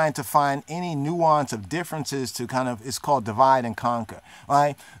 they're trying to find any nuance of differences to kind of, it's called divide and conquer,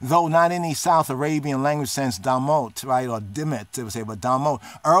 right? Though not any South Arabian language since Damot, right, or Dimet, they would say, but Damot.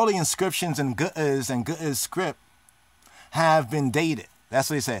 Early inscriptions in ግዕዝ and ግዕዝ script have been dated. That's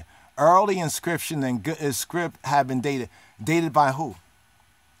what they say. Early inscriptions in ግዕዝ script have been dated. Dated by who?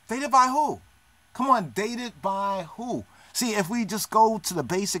 Dated by who? Come on, dated by who? See, if we just go to the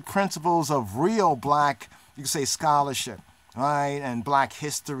basic principles of real black, you can say scholarship, right, and black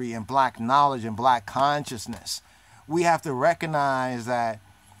history and black knowledge and black consciousness, we have to recognize that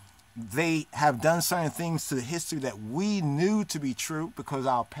they have done certain things to the history that we knew to be true because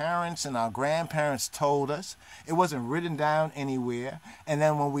our parents and our grandparents told us. It wasn't written down anywhere. And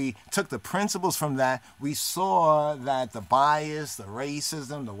then when we took the principles from that, we saw that the bias, the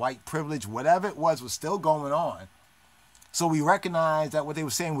racism, the white privilege, whatever it was still going on. So we recognized that what they were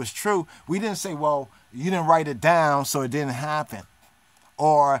saying was true. We didn't say, well, you didn't write it down, so it didn't happen.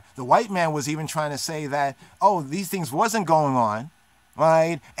 Or the white man was even trying to say that, oh, these things wasn't going on,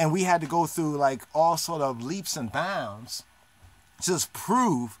 right? And we had to go through like all sort of leaps and bounds to just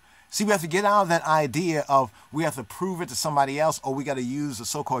prove. See, we have to get out of that idea of we have to prove it to somebody else, or we got to use the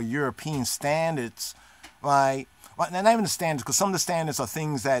so-called European standards, right? Well, not even the standards, because some of the standards are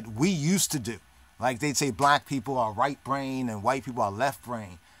things that we used to do. Like they'd say black people are right brain and white people are left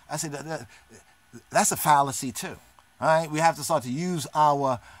brain. I say that's a fallacy too, right? We have to start to use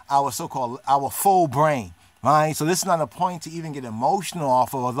our so-called, our full brain, right? So this is not a point to even get emotional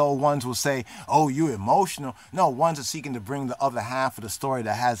off of, although ones will say, oh, you're emotional. No, ones are seeking to bring the other half of the story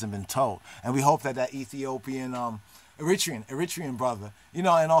that hasn't been told. And we hope that that Ethiopian, Eritrean brother, you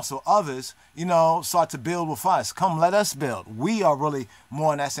know, and also others, you know, start to build with us. Come, let us build. We are really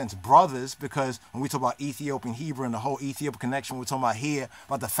more in that sense brothers, because when we talk about Ethiopian Hebrew and the whole Ethiopian connection, we're talking about here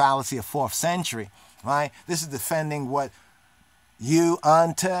about the fallacy of 4th century, right? This is defending what you,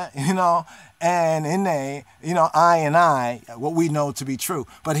 Anta, you know, and Ine, you know, I and I, what we know to be true.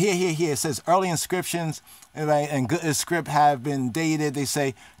 But here, it says early inscriptions, right, and ግዕዝ script have been dated, they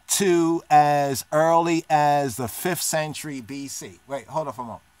say, to as early as the 5th century BC. Wait, hold on for a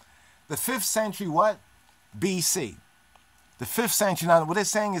moment. The 5th century what? BC. The 5th century. Now, what they're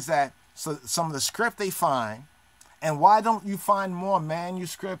saying is that so some of the script they find, and why don't you find more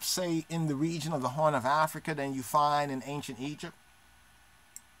manuscripts, say, in the region of the Horn of Africa than you find in ancient Egypt?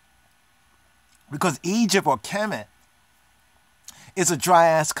 Because Egypt or Kemet is a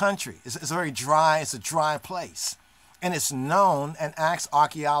dry-ass country. It's very dry. It's a dry place. And it's known, and ask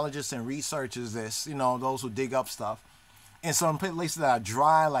archaeologists and researchers this, you know, those who dig up stuff. And so in places that are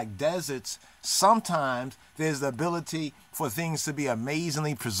dry like deserts, sometimes there's the ability for things to be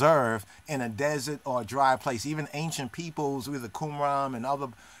amazingly preserved in a desert or a dry place. Even ancient peoples with the Qumran and other,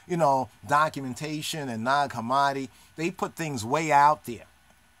 you know, documentation and Nag Hammadi, they put things way out there.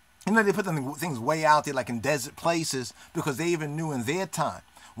 You know, they put things way out there like in desert places because they even knew in their time.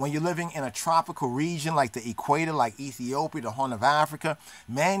 When you're living in a tropical region like the equator, like Ethiopia, the Horn of Africa,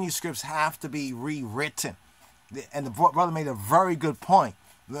 manuscripts have to be rewritten. And the brother made a very good point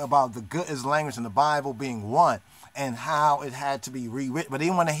about the ግዕዝ language and the Bible being one and how it had to be rewritten. But they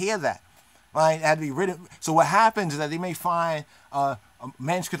didn't want to hear that, right? It had to be written. So what happens is that they may find a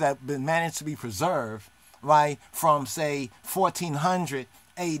manuscript that has been managed to be preserved, right, from, say, 1400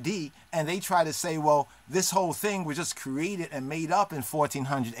 AD, and they try to say, well, this whole thing was just created and made up in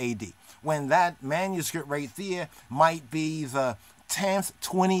 1400 AD, when that manuscript right there might be the 10th,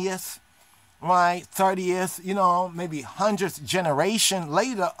 20th, right, 30th, you know, maybe 100th generation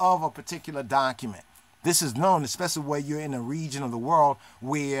later of a particular document. This is known, especially where you're in a region of the world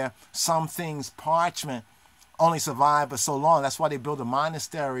where some things, parchment, only survive for so long. That's why they build the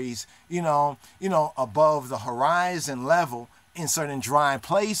monasteries, you know, above the horizon level in certain dry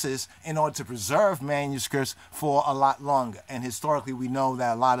places in order to preserve manuscripts for a lot longer. And historically, we know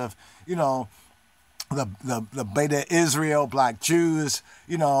that a lot of, you know, the Beta Israel, black Jews,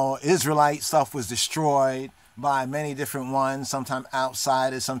 you know, Israelite stuff was destroyed by many different ones, sometimes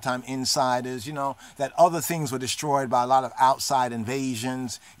outsiders, sometimes insiders, you know, that other things were destroyed by a lot of outside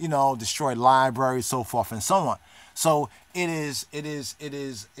invasions, you know, destroyed libraries, so forth and so on. So it is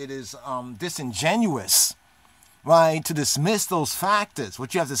disingenuous, right, to dismiss those factors.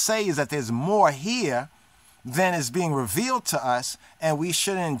 What you have to say is that there's more here than is being revealed to us, and we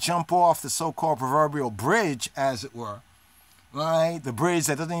shouldn't jump off the so-called proverbial bridge, as it were, right? The bridge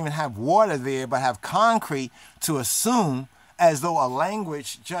that doesn't even have water there, but have concrete, to assume as though a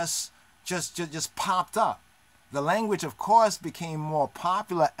language just popped up. The language, of course, became more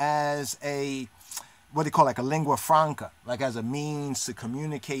popular as a, what they call like a lingua franca, like as a means to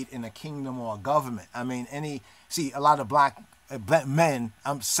communicate in a kingdom or a government. I mean, see, a lot of black men,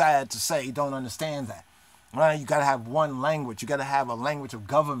 I'm sad to say, don't understand that. Right? You got to have one language. You got to have a language of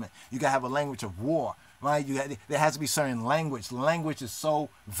government. You got to have a language of war. Right? There has to be certain language. Language is so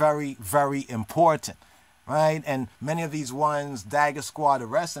very, very important. Right? And many of these ones, Dagger Squad, the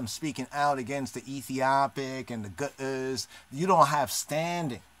rest of them speaking out against the Ethiopic and the GE'ez, you don't have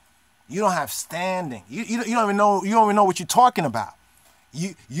standing. You don't have standing. You don't even know. You don't even know what you're talking about.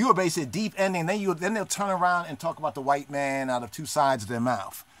 You are basically deep ending. Then they'll turn around and talk about the white man out of two sides of their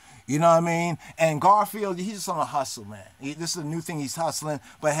mouth. You know what I mean? And Garfield, he's just on a hustle, man. This is a new thing he's hustling.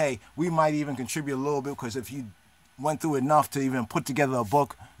 But hey, we might even contribute a little bit, because if you went through enough to even put together a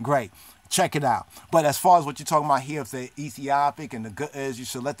book, great. Check it out. But as far as what you're talking about here, if the Ethiopic and the GE'ez, you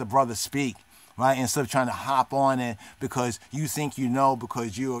should let the brother speak, right? Instead of trying to hop on it because you think you know,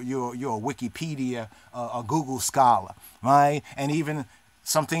 because you're a Wikipedia, a Google scholar, right? And even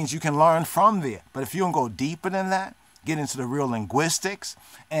some things you can learn from there. But if you don't go deeper than that, get into the real linguistics,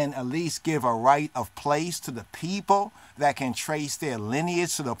 and at least give a right of place to the people that can trace their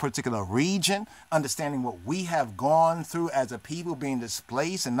lineage to the particular region, understanding what we have gone through as a people, being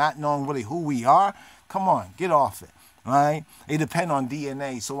displaced and not knowing really who we are. Come on, get off it, right? It depends on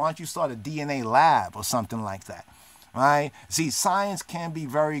DNA. So why don't you start a DNA lab or something like that, right? See, science can be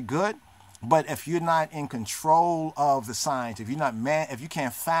very good, but if you're not in control of the science, if you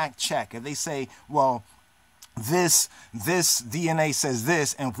can't fact check, if they say, well, this DNA says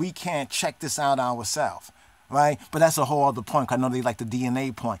this, and we can't check this out ourselves, right? But that's a whole other point. I know they like the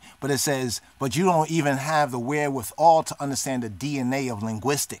DNA point, but it says, but you don't even have the wherewithal to understand the DNA of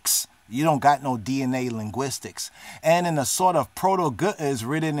linguistics. You don't got no DNA linguistics. And in a sort of proto-GE'ez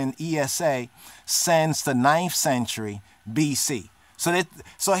written in ESA since the 9th century BC.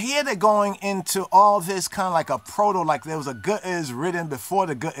 So here they're going into all this kind of like a proto, like there was a GE'ez written before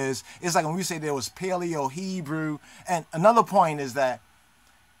the GE'ez. It's like when we say there was Paleo-Hebrew. And another point is that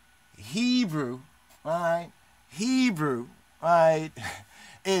Hebrew, right? Hebrew, right,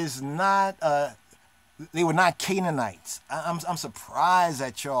 is not, they were not Canaanites. I'm surprised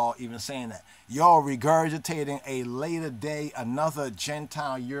at y'all even saying that. Y'all regurgitating a later day, another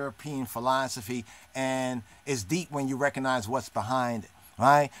Gentile European philosophy, and it's deep when you recognize what's behind it,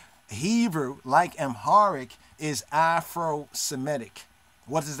 right? Hebrew, like Amharic, is Afro-Semitic.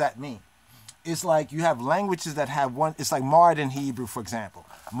 What does that mean? It's like you have languages that have one, it's like modern Hebrew, for example.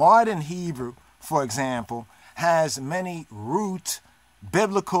 Modern Hebrew, for example, has many root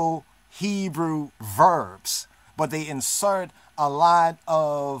biblical Hebrew verbs, but they insert a lot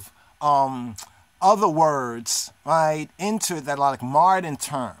of other words, right, into it that are like modern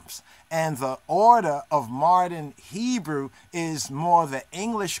terms. And the order of modern Hebrew is more the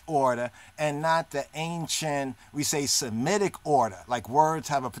English order and not the ancient, we say, Semitic order. Like words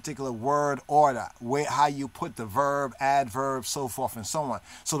have a particular word order, how you put the verb, adverb, so forth and so on.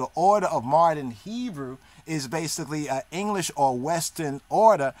 So the order of modern Hebrew is basically an English or Western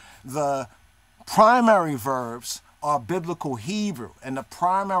order. The primary verbs are biblical Hebrew, and the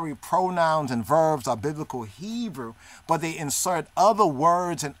primary pronouns and verbs are biblical Hebrew, but they insert other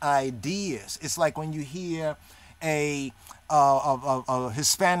words and ideas. It's like when you hear a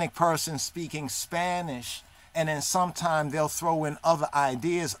Hispanic person speaking Spanish, and then sometime they'll throw in other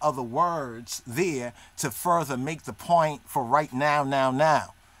ideas, other words there to further make the point for right now,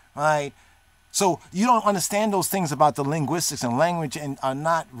 right? So you don't understand those things about the linguistics and language and are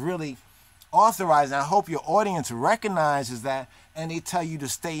not really authorized. And I hope your audience recognizes that, and they tell you to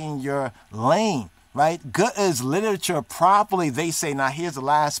stay in your lane, right? Goethe's literature properly, they say, now here's the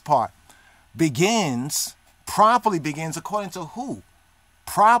last part, properly begins according to who?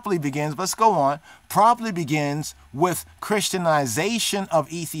 Properly begins, let's go on, properly begins with Christianization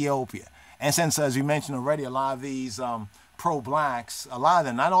of Ethiopia. And since, as we mentioned already, a lot of these pro-blacks, a lot of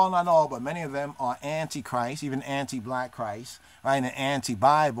them, not all, but many of them are anti-Christ, even anti-black Christ, right, and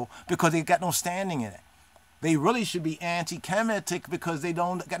anti-Bible, because they got no standing in it. They really should be anti-Kemetic because they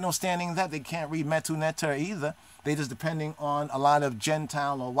don't got no standing in that. They can't read Metu Neter either. They just depending on a lot of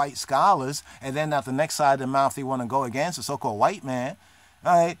Gentile or white scholars, and then at the next side of the mouth they want to go against the so-called white man,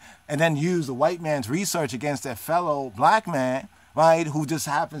 right, and then use the white man's research against their fellow black man, right, who just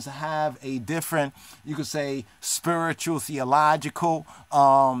happens to have a different, you could say, spiritual, theological,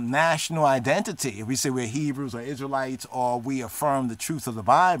 national identity. If we say we're Hebrews or Israelites, or we affirm the truth of the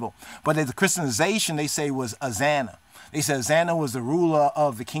Bible. But the Christianization, they say, was Azana. They said Azana was the ruler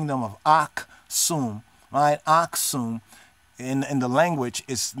of the kingdom of Aksum, right? Aksum, in the language,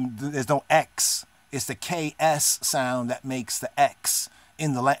 there's no X. It's the KS sound that makes the X.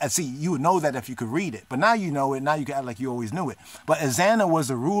 In the see, you would know that if you could read it, but now you know it. Now you can act like you always knew it. But Azana was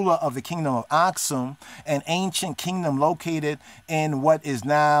the ruler of the kingdom of Aksum, an ancient kingdom located in what is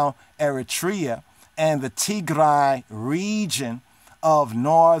now Eritrea and the Tigray region of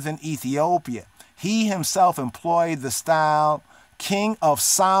northern Ethiopia. He himself employed the style king of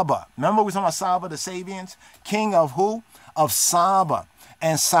Saba. Remember we were talking about Saba, the Sabians? King of who? Of Saba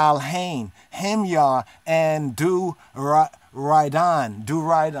and Salhain, Himyar, and Duraidon.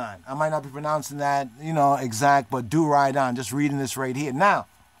 I might not be pronouncing that, exact, but Duraidon. Just reading this right here. Now,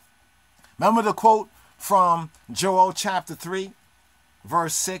 remember the quote from Joel chapter 3,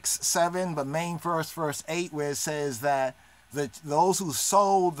 verse 6, 7, but main verse 8, where it says that those who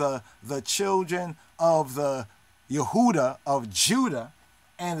sold the children of the Yehuda, of Judah,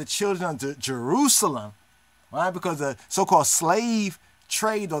 and the children of Jerusalem, right? Because the so-called slave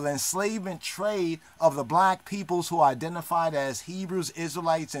trade or the enslavement trade of the black peoples who identified as Hebrews,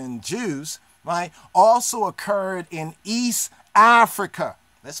 Israelites, and Jews, right, also occurred in East Africa.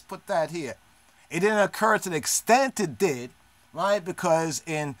 Let's put that here. It didn't occur to the extent it did, right, because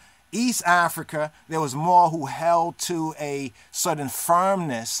in East Africa there was more who held to a certain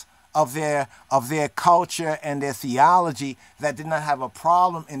firmness of their culture and their theology that did not have a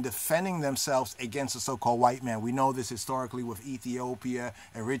problem in defending themselves against the so-called white man. We know this historically with Ethiopia,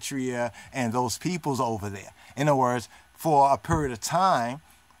 Eritrea, and those peoples over there. In other words, for a period of time,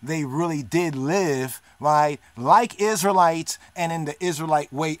 they really did live, right, like Israelites and in the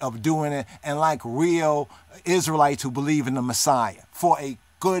Israelite way of doing it, and like real Israelites who believe in the Messiah for a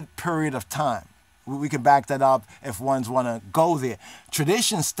good period of time. We can back that up if ones want to go there.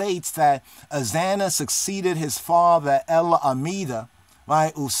 Tradition states that Azana succeeded his father Ela-Amida,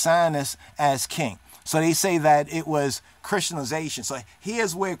 right, Usanis, as king. So they say that it was Christianization. So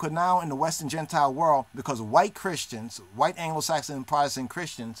here's where it could now in the Western Gentile world, because white Christians, white Anglo-Saxon and Protestant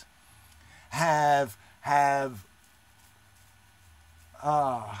Christians have how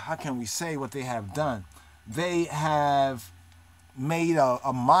can we say what they have done? They have made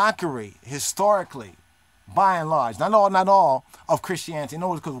a mockery historically, by and large, not all of Christianity. In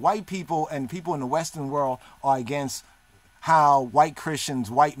other words, because white people and people in the Western world are against how white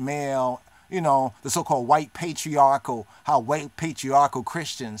Christians, white male, the so-called white patriarchal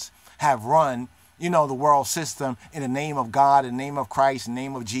Christians have run, the world system in the name of God, in the name of Christ, in the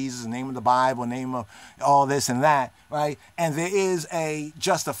name of Jesus, in the name of the Bible, in the name of all this and that, right? And there is a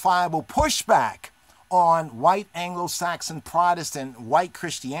justifiable pushback on white Anglo-Saxon Protestant white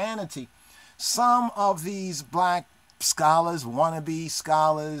Christianity. Some of these black scholars, wannabe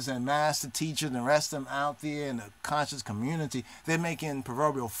scholars and master teachers and the rest of them out there in the conscious community, they're making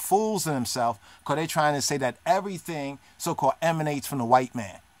proverbial fools of themselves because they're trying to say that everything so-called emanates from the white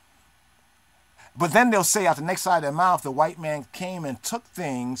man. But then they'll say out the next side of their mouth, the white man came and took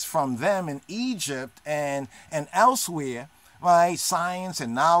things from them in Egypt and elsewhere, right, science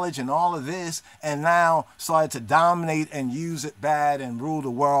and knowledge and all of this, and now started to dominate and use it bad and rule the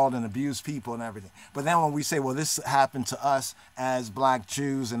world and abuse people and everything. But then when we say, well, this happened to us as black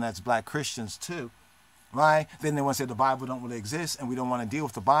Jews and as black Christians too, right, then they want to say the Bible don't really exist and we don't want to deal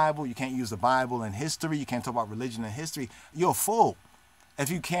with the Bible. You can't use the Bible in history. You can't talk about religion and history. You're a fool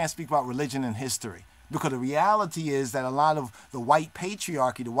if you can't speak about religion and history. Because the reality is that a lot of the white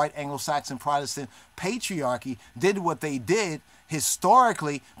patriarchy, the white Anglo-Saxon Protestant patriarchy, did what they did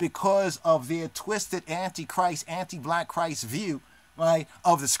historically because of their twisted anti-Christ, anti-black Christ view, right,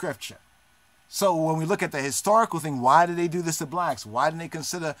 of the scripture. So when we look at the historical thing, why did they do this to blacks? Why didn't they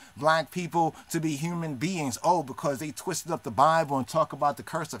consider black people to be human beings? Oh, because they twisted up the Bible and talk about the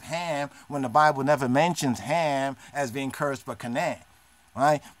curse of Ham when the Bible never mentions Ham as being cursed by Canaan,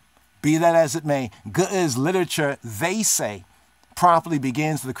 right? Be that as it may, Ged's literature, they say, properly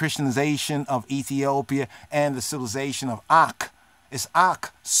begins with the Christianization of Ethiopia and the civilization of Ak. It's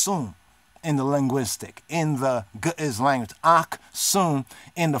Ak-Sum in the linguistic, in the Ged's language. Ak-Sum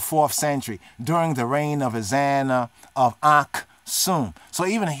in the 4th century, during the reign of Ezana of Ak-Sum. So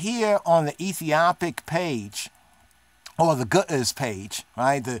even here on the Ethiopic page, or the Ged's page,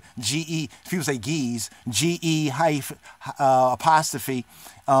 right? The G-E, people say Ge'ez, G-E hyphen apostrophe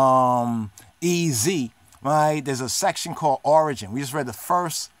E-Z, right? There's a section called Origin. We just read the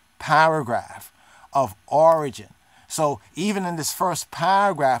first paragraph of Origin. So even in this first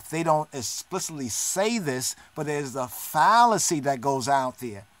paragraph, they don't explicitly say this, but there's the fallacy that goes out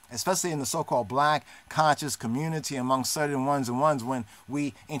there, especially in the so-called black conscious community among certain ones and ones. When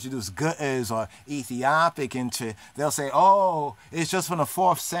we introduce Ged's or Ethiopic into, they'll say, oh, it's just from the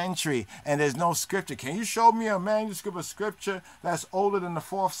 4th century and there's no scripture. Can you show me a manuscript of scripture that's older than the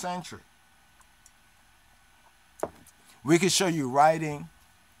 4th century? We could show you writing,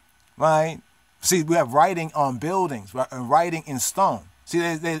 right? See, we have writing on buildings, right? And writing in stone. See,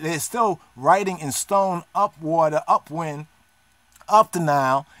 they're still writing in stone, upwater, upwind, up the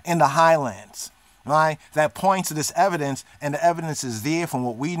Nile in the highlands, right? That points to this evidence, and the evidence is there from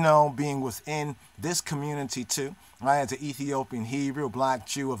what we know being within this community too, right? As an Ethiopian Hebrew, black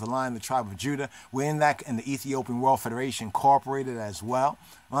Jew of the line of the tribe of Judah. We're in that in the Ethiopian World Federation Incorporated as well,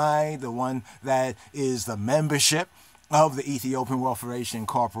 right? The one that is the membership of the Ethiopian World Federation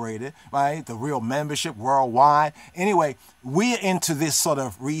Incorporated, right? The real membership worldwide. Anyway, we're into this sort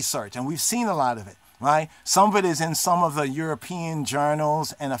of research, and we've seen a lot of it, right? Some of it is in some of the European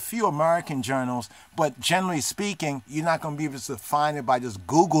journals and a few American journals, but generally speaking, you're not going to be able to find it by just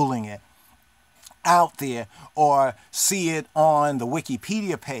Googling it out there or see it on the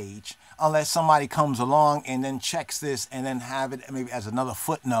Wikipedia page, unless somebody comes along and then checks this and then have it maybe as another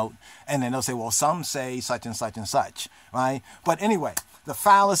footnote, and then they'll say, well, some say such and such and such, right? But anyway, the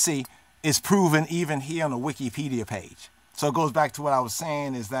fallacy is proven even here on the Wikipedia page. So it goes back to what I was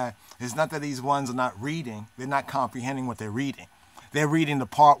saying, is that it's not that these ones are not reading, they're not comprehending what they're reading. They're reading the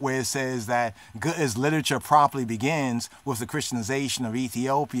part where it says that Ged's literature properly begins with the Christianization of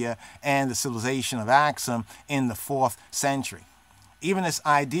Ethiopia and the civilization of Aksum in the 4th century. Even this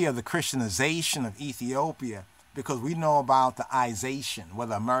idea of the Christianization of Ethiopia, because we know about the ization,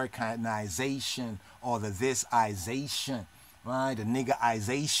 whether Americanization or the thisization, right? The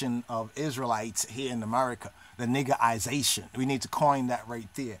niggerization of Israelites here in America, the niggerization. We need to coin that right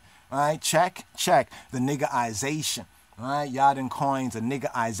there, right? Check, the niggerization, right? Yadin coins the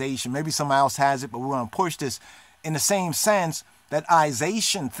niggerization. Maybe someone else has it, but we want to push this in the same sense that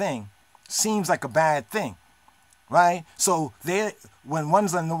ization thing seems like a bad thing. Right? So when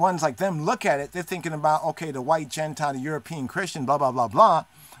ones like them look at it, they're thinking about, okay, the white Gentile, the European Christian, blah, blah, blah, blah,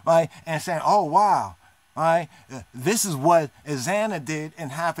 right? And saying, oh, wow, right? This is what Ezana did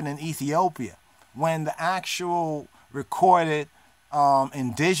and happened in Ethiopia, when the actual recorded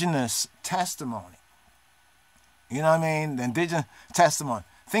indigenous testimony, you know what I mean? The indigenous testimony.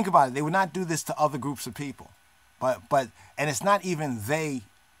 Think about it. They would not do this to other groups of people. And it's not even they,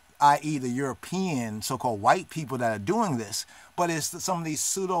 i.e. the European so-called white people that are doing this, but it's some of these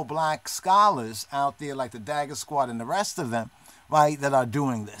pseudo-black scholars out there like the Dagger Squad and the rest of them, right, that are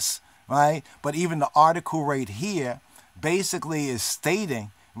doing this, right? But even the article right here basically is stating,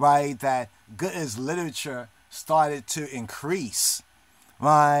 right, that Ged's literature started to increase,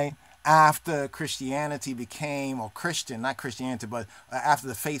 right, after Christianity became, or Christian, not Christianity, but after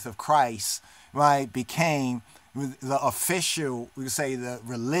the faith of Christ, right, became the official, we could say, the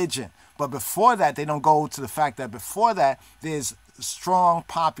religion. But before that, they don't go to the fact that before that, there's strong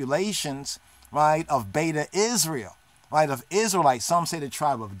populations, right, of Beta Israel, right, of Israelites. Some say the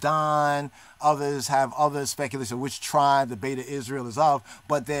tribe of Dan, others have other speculation of which tribe the Beta Israel is of,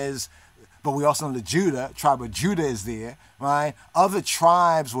 but we also know the tribe of Judah is there, right? Other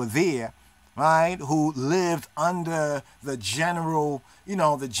tribes were there, right, who lived under the general,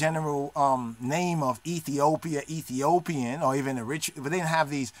 name of Ethiopia, Ethiopian, or even Eritrea. But they didn't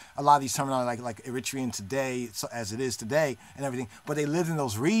have a lot of these terminology like Eritrean today, so as it is today and everything. But they lived in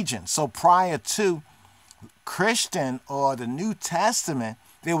those regions. So prior to Christian or the New Testament,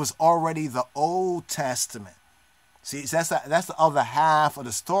 there was already the Old Testament. See, that's the other half of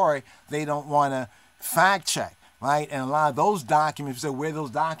the story they don't want to fact check, right? And a lot of those documents, so where are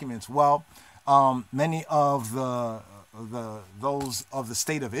those documents? Well, many of those of the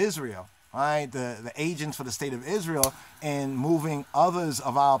state of Israel, right? The agents for the state of Israel in moving others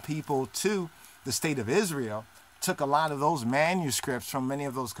of our people to the state of Israel took a lot of those manuscripts from many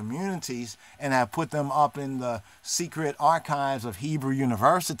of those communities and have put them up in the secret archives of Hebrew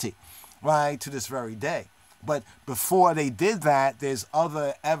University, right, to this very day. But before they did that, there's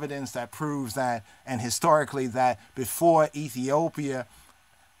other evidence that proves that, and historically, that before Ethiopia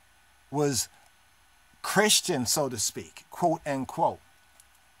was Christian, so to speak, quote unquote,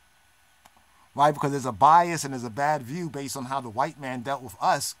 right? Because there's a bias and there's a bad view based on how the white man dealt with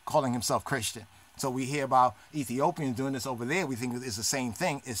us, calling himself Christian. So we hear about Ethiopians doing this over there. We think it's the same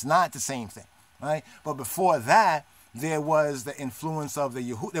thing. It's not the same thing, right? But before that, there was the influence of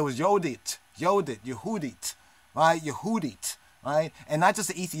the there was Yehudit, right? Yehudit, right? And not just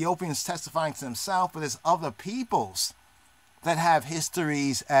the Ethiopians testifying to themselves, but there's other peoples that have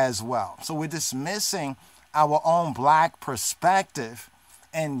histories as well. So we're dismissing our own black perspective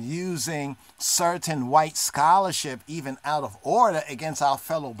and using certain white scholarship even out of order against our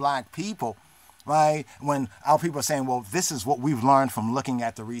fellow black people, right? When our people are saying, well, this is what we've learned from looking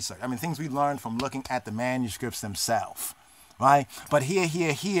at the research. I mean, things we learned from looking at the manuscripts themselves, right? But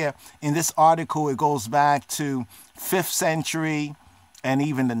here, in this article, it goes back to 5th century and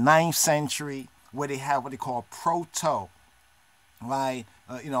even the 9th century, where they have what they call proto, right?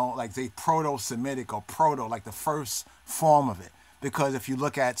 Like they proto-Semitic or proto, like the first form of it. Because if you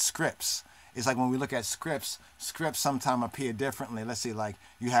look at scripts, it's like when we look at scripts sometimes appear differently. Let's see, like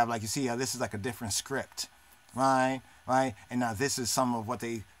you see how this is like a different script, right? And now this is some of what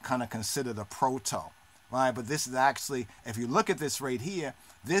they kind of consider the proto, right? But this is actually, if you look at this right here,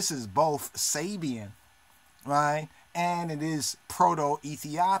 this is both Sabian, right? And it is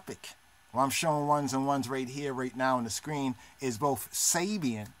Proto-Ethiopic. Well, I'm showing ones and ones right here, right now on the screen, is both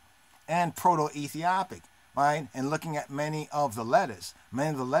Sabian and Proto-Ethiopic. Right? And looking at many of the letters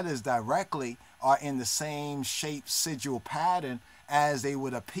directly are in the same shape sigil pattern as they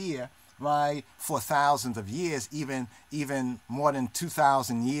would appear, right, for thousands of years, even more than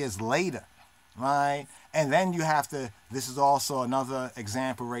 2,000 years later, right? And then you have to, this is also another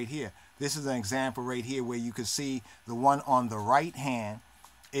example right here. This is an example right here where you can see the one on the right hand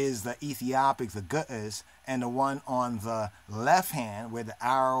is the Ethiopic, the ግዕዝ, and the one on the left hand where the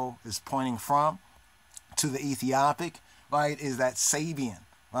arrow is pointing from to the Ethiopic, right, is that Sabian,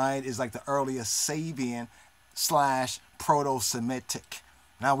 right, is like the earliest Sabian / Proto-Semitic.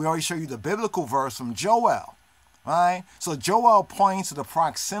 Now, we already showed you the biblical verse from Joel, right? So Joel points to the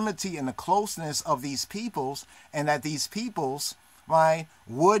proximity and the closeness of these peoples, and that these peoples, right,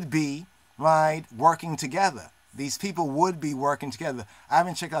 would be, right, working together. These people would be working together. I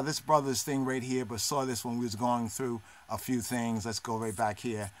haven't checked out this brother's thing right here, but saw this when we was going through a few things. Let's go right back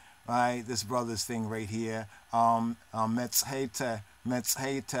here. Right, this brother's thing right here. Metzhete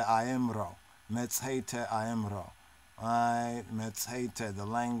Aimro. Right, Metzhete, the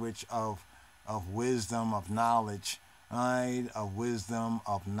language of wisdom, of knowledge. Right, of wisdom,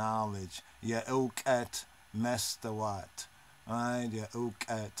 of knowledge. Yeuket Mestawat. Right,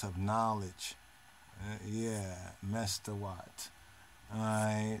 Yeuket of knowledge. Mestawat.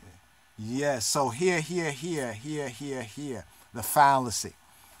 Right. So here. The fallacy.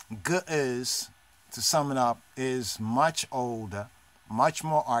 ግዕዝ, to sum it up, is much older, much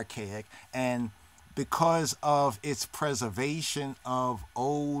more archaic, and because of its preservation of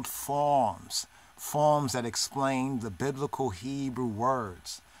old forms that explain the biblical Hebrew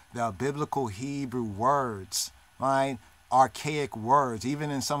words. There are biblical Hebrew words, right? Archaic words,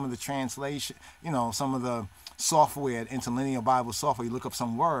 even in some of the translation, some of the software, interlinear Bible software, you look up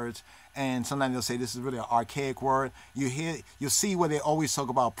some words, and sometimes they'll say this is really an archaic word. You'll see where they always talk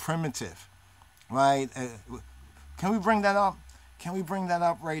about primitive, right? Can we bring that up? Can we bring that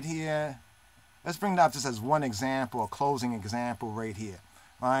up right here? Let's bring that up just as one example, a closing example right here,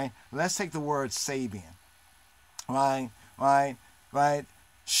 right? Let's take the word Sabian, right?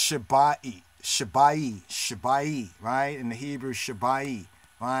 Shabai, right? In the Hebrew, Shabai,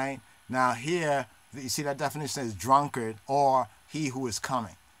 right? Now here, you see that definition says drunkard or he who is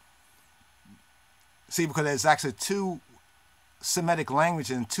coming. See, because there's actually two Semitic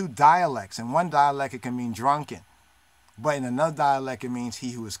languages and two dialects. In one dialect, it can mean drunken. But in another dialect, it means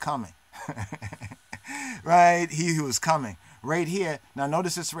he who is coming. Right? He who is coming. Right here. Now,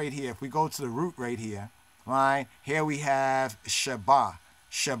 notice this right here. If we go to the root right here, right? Here we have Sheba.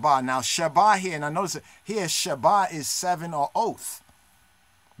 Now, Sheba here. Now, notice it. Here, Sheba is 7 or oath.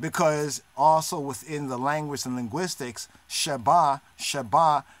 because also within the language and linguistics,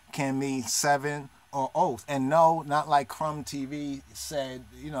 Shabbat can mean 7 or oath. And no, not like Crumb TV said,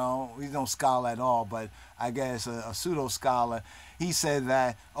 he's no scholar at all, but I guess a pseudo scholar. He said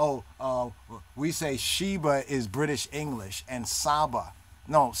that, we say Sheba is British English and Saba.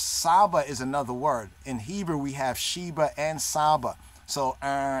 No, Saba is another word. In Hebrew, we have Sheba and Saba. So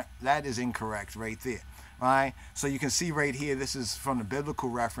that is incorrect right there. Right? So you can see right here, this is from the biblical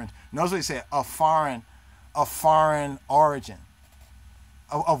reference. Notice what he said, a foreign origin.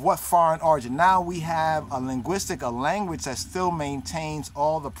 Of what foreign origin? Now we have a language that still maintains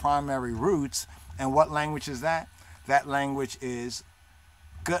all the primary roots. And what language is that? That language is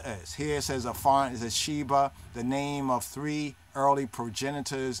ግዕዝ. Here it says it says Sheba, the name of 3 early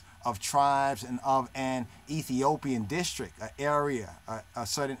progenitors of tribes and of an Ethiopian district, an area, a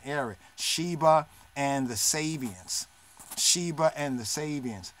certain area. Sheba and the Sabians. Sheba and the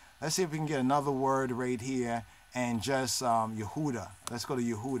Sabians. Let's see if we can get another word right here, and just Yehuda. Let's go to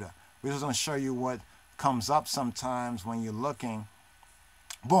Yehuda. We're just going to show you what comes up sometimes when you're looking.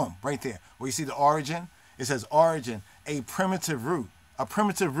 Boom, right there. Where you see the origin, it says origin, a primitive root. A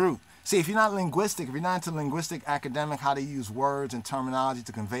primitive root. See, if you're not linguistic, if you're not into linguistic academic, how to use words and terminology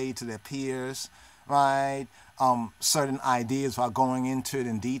to convey to their peers, right, certain ideas without going into it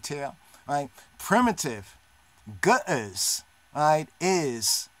in detail, right, primitive, ግዕዝ, right,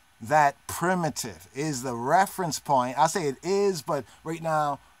 is that primitive, is the reference point. I say it is, but right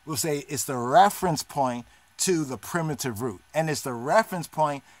now we'll say it's the reference point to the primitive root. And it's the reference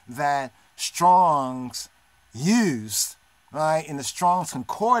point that Strong's used, right, in the Strong's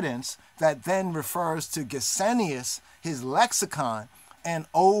Concordance, that then refers to Gesenius, his lexicon, and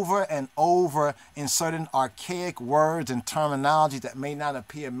over in certain archaic words and terminology that may not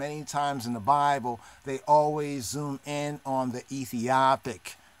appear many times in the Bible, they always zoom in on the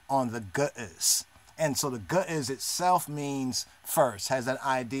Ethiopic, on the ግዕዝ. And so the ግዕዝ itself means first, has that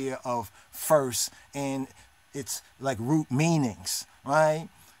idea of first in its like root meanings, right?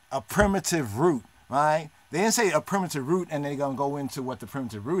 A primitive root, right? They didn't say a primitive root and they're going to go into what the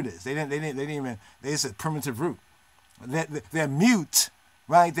primitive root is. They said primitive root. They're mute,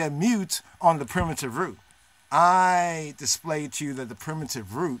 right? They're mute on the primitive root. I displayed to you that the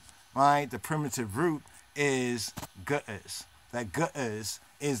primitive root, right? The primitive root is ግዕዝ. That ግዕዝ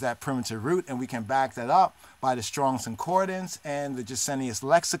is that primitive root, and we can back that up by the Strong's Concordance and the Gesenius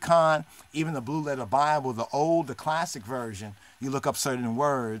lexicon, even the Blue Letter Bible, the classic version. You look up certain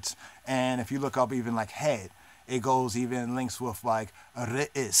words, and if you look up even like head, it goes even links with like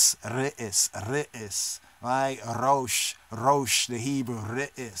re'is, right? Rosh, the Hebrew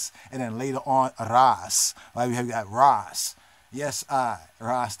re'is, and then later on ras, right? We have got ras, yes I,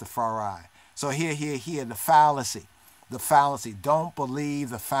 Rastafari. So here, the fallacy. The fallacy. Don't believe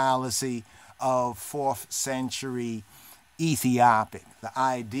the fallacy of 4th century Ethiopic. The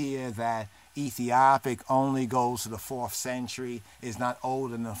idea that Ethiopic only goes to the 4th century, is not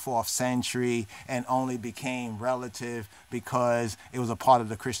older than the 4th century, and only became relative because it was a part of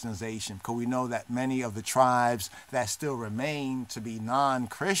the Christianization. Because we know that many of the tribes that still remain to be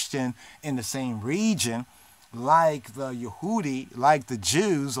non-Christian in the same region, like the Yehudi, like the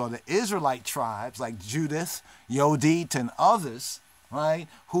Jews or the Israelite tribes, like Judith, Yodit, and others, right,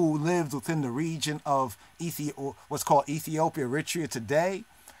 who lived within the region of what's called Ethiopia, Eritrea today,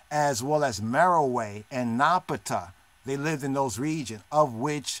 as well as Merowe and Napata. They lived in those regions, of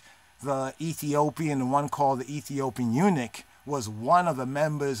which the Ethiopian, the one called the Ethiopian eunuch, was one of the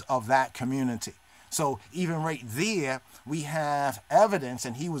members of that community. So even right there, we have evidence,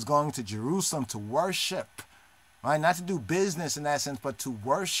 and he was going to Jerusalem to worship, right? Not to do business in that sense, but to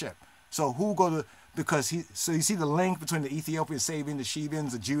worship. So who go to, so you see the link between the Ethiopian, Sabian, the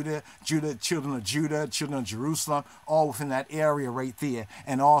Shebans, the Judah, children of Judah, children of Jerusalem, all within that area right there.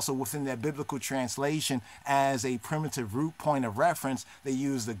 And also within their biblical translation as a primitive root point of reference, they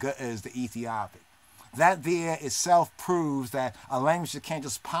use the ግዕዝ, the Ethiopic. That there itself proves that a language that can't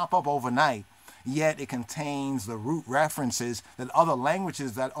just pop up overnight, yet it contains the root references that other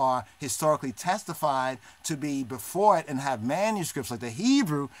languages that are historically testified to be before it and have manuscripts like the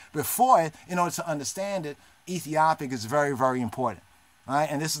Hebrew before it. In order to understand it, Ethiopic is very, very important. Right?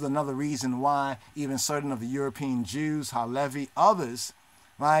 And this is another reason why even certain of the European Jews, Halevi, others,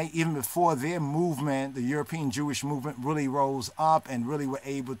 right, even before their movement, the European Jewish movement really rose up and really were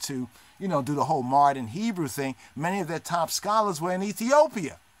able to, do the whole modern Hebrew thing, many of their top scholars were in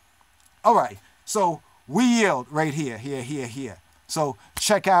Ethiopia. All right. So we yield right here. So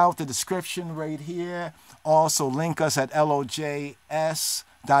check out the description right here. Also link us at LOJS.org,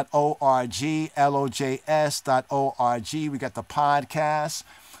 LOJS.org. We got the podcast.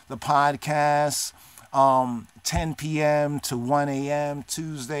 the podcast 10 p.m. to 1 a.m.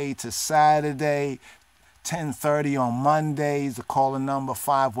 Tuesday to Saturday, 10:30 on Mondays. The calling number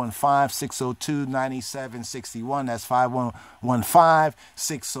 515-602-9761. That's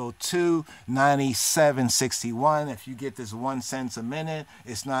 515-602-9761. If you get this 1 cent a minute,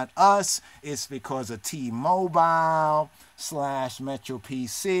 it's not us. It's because of T-Mobile / Metro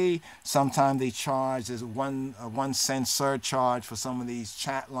PC. Sometimes they charge a 1 cent surcharge for some of these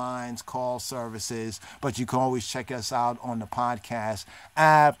chat lines, call services. But you can always check us out on the podcast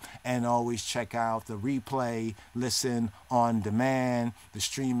app and always check out the replay, listen on demand, the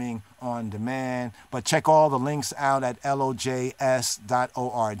streaming on demand. But check all the links out at LOJS.org.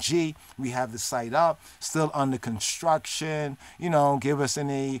 We have the site up, still under construction. Give us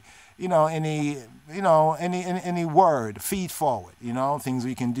any word, feed forward, things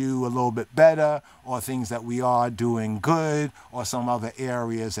we can do a little bit better, or things that we are doing good, or some other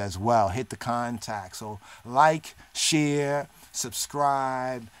areas as well. Hit the contact. So like, share,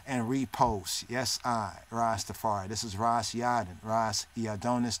 subscribe, and repost. Yes, I, Rastafari. This is Ras Yadin, Ras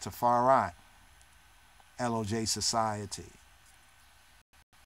Yadonis Tafari, LOJ Society.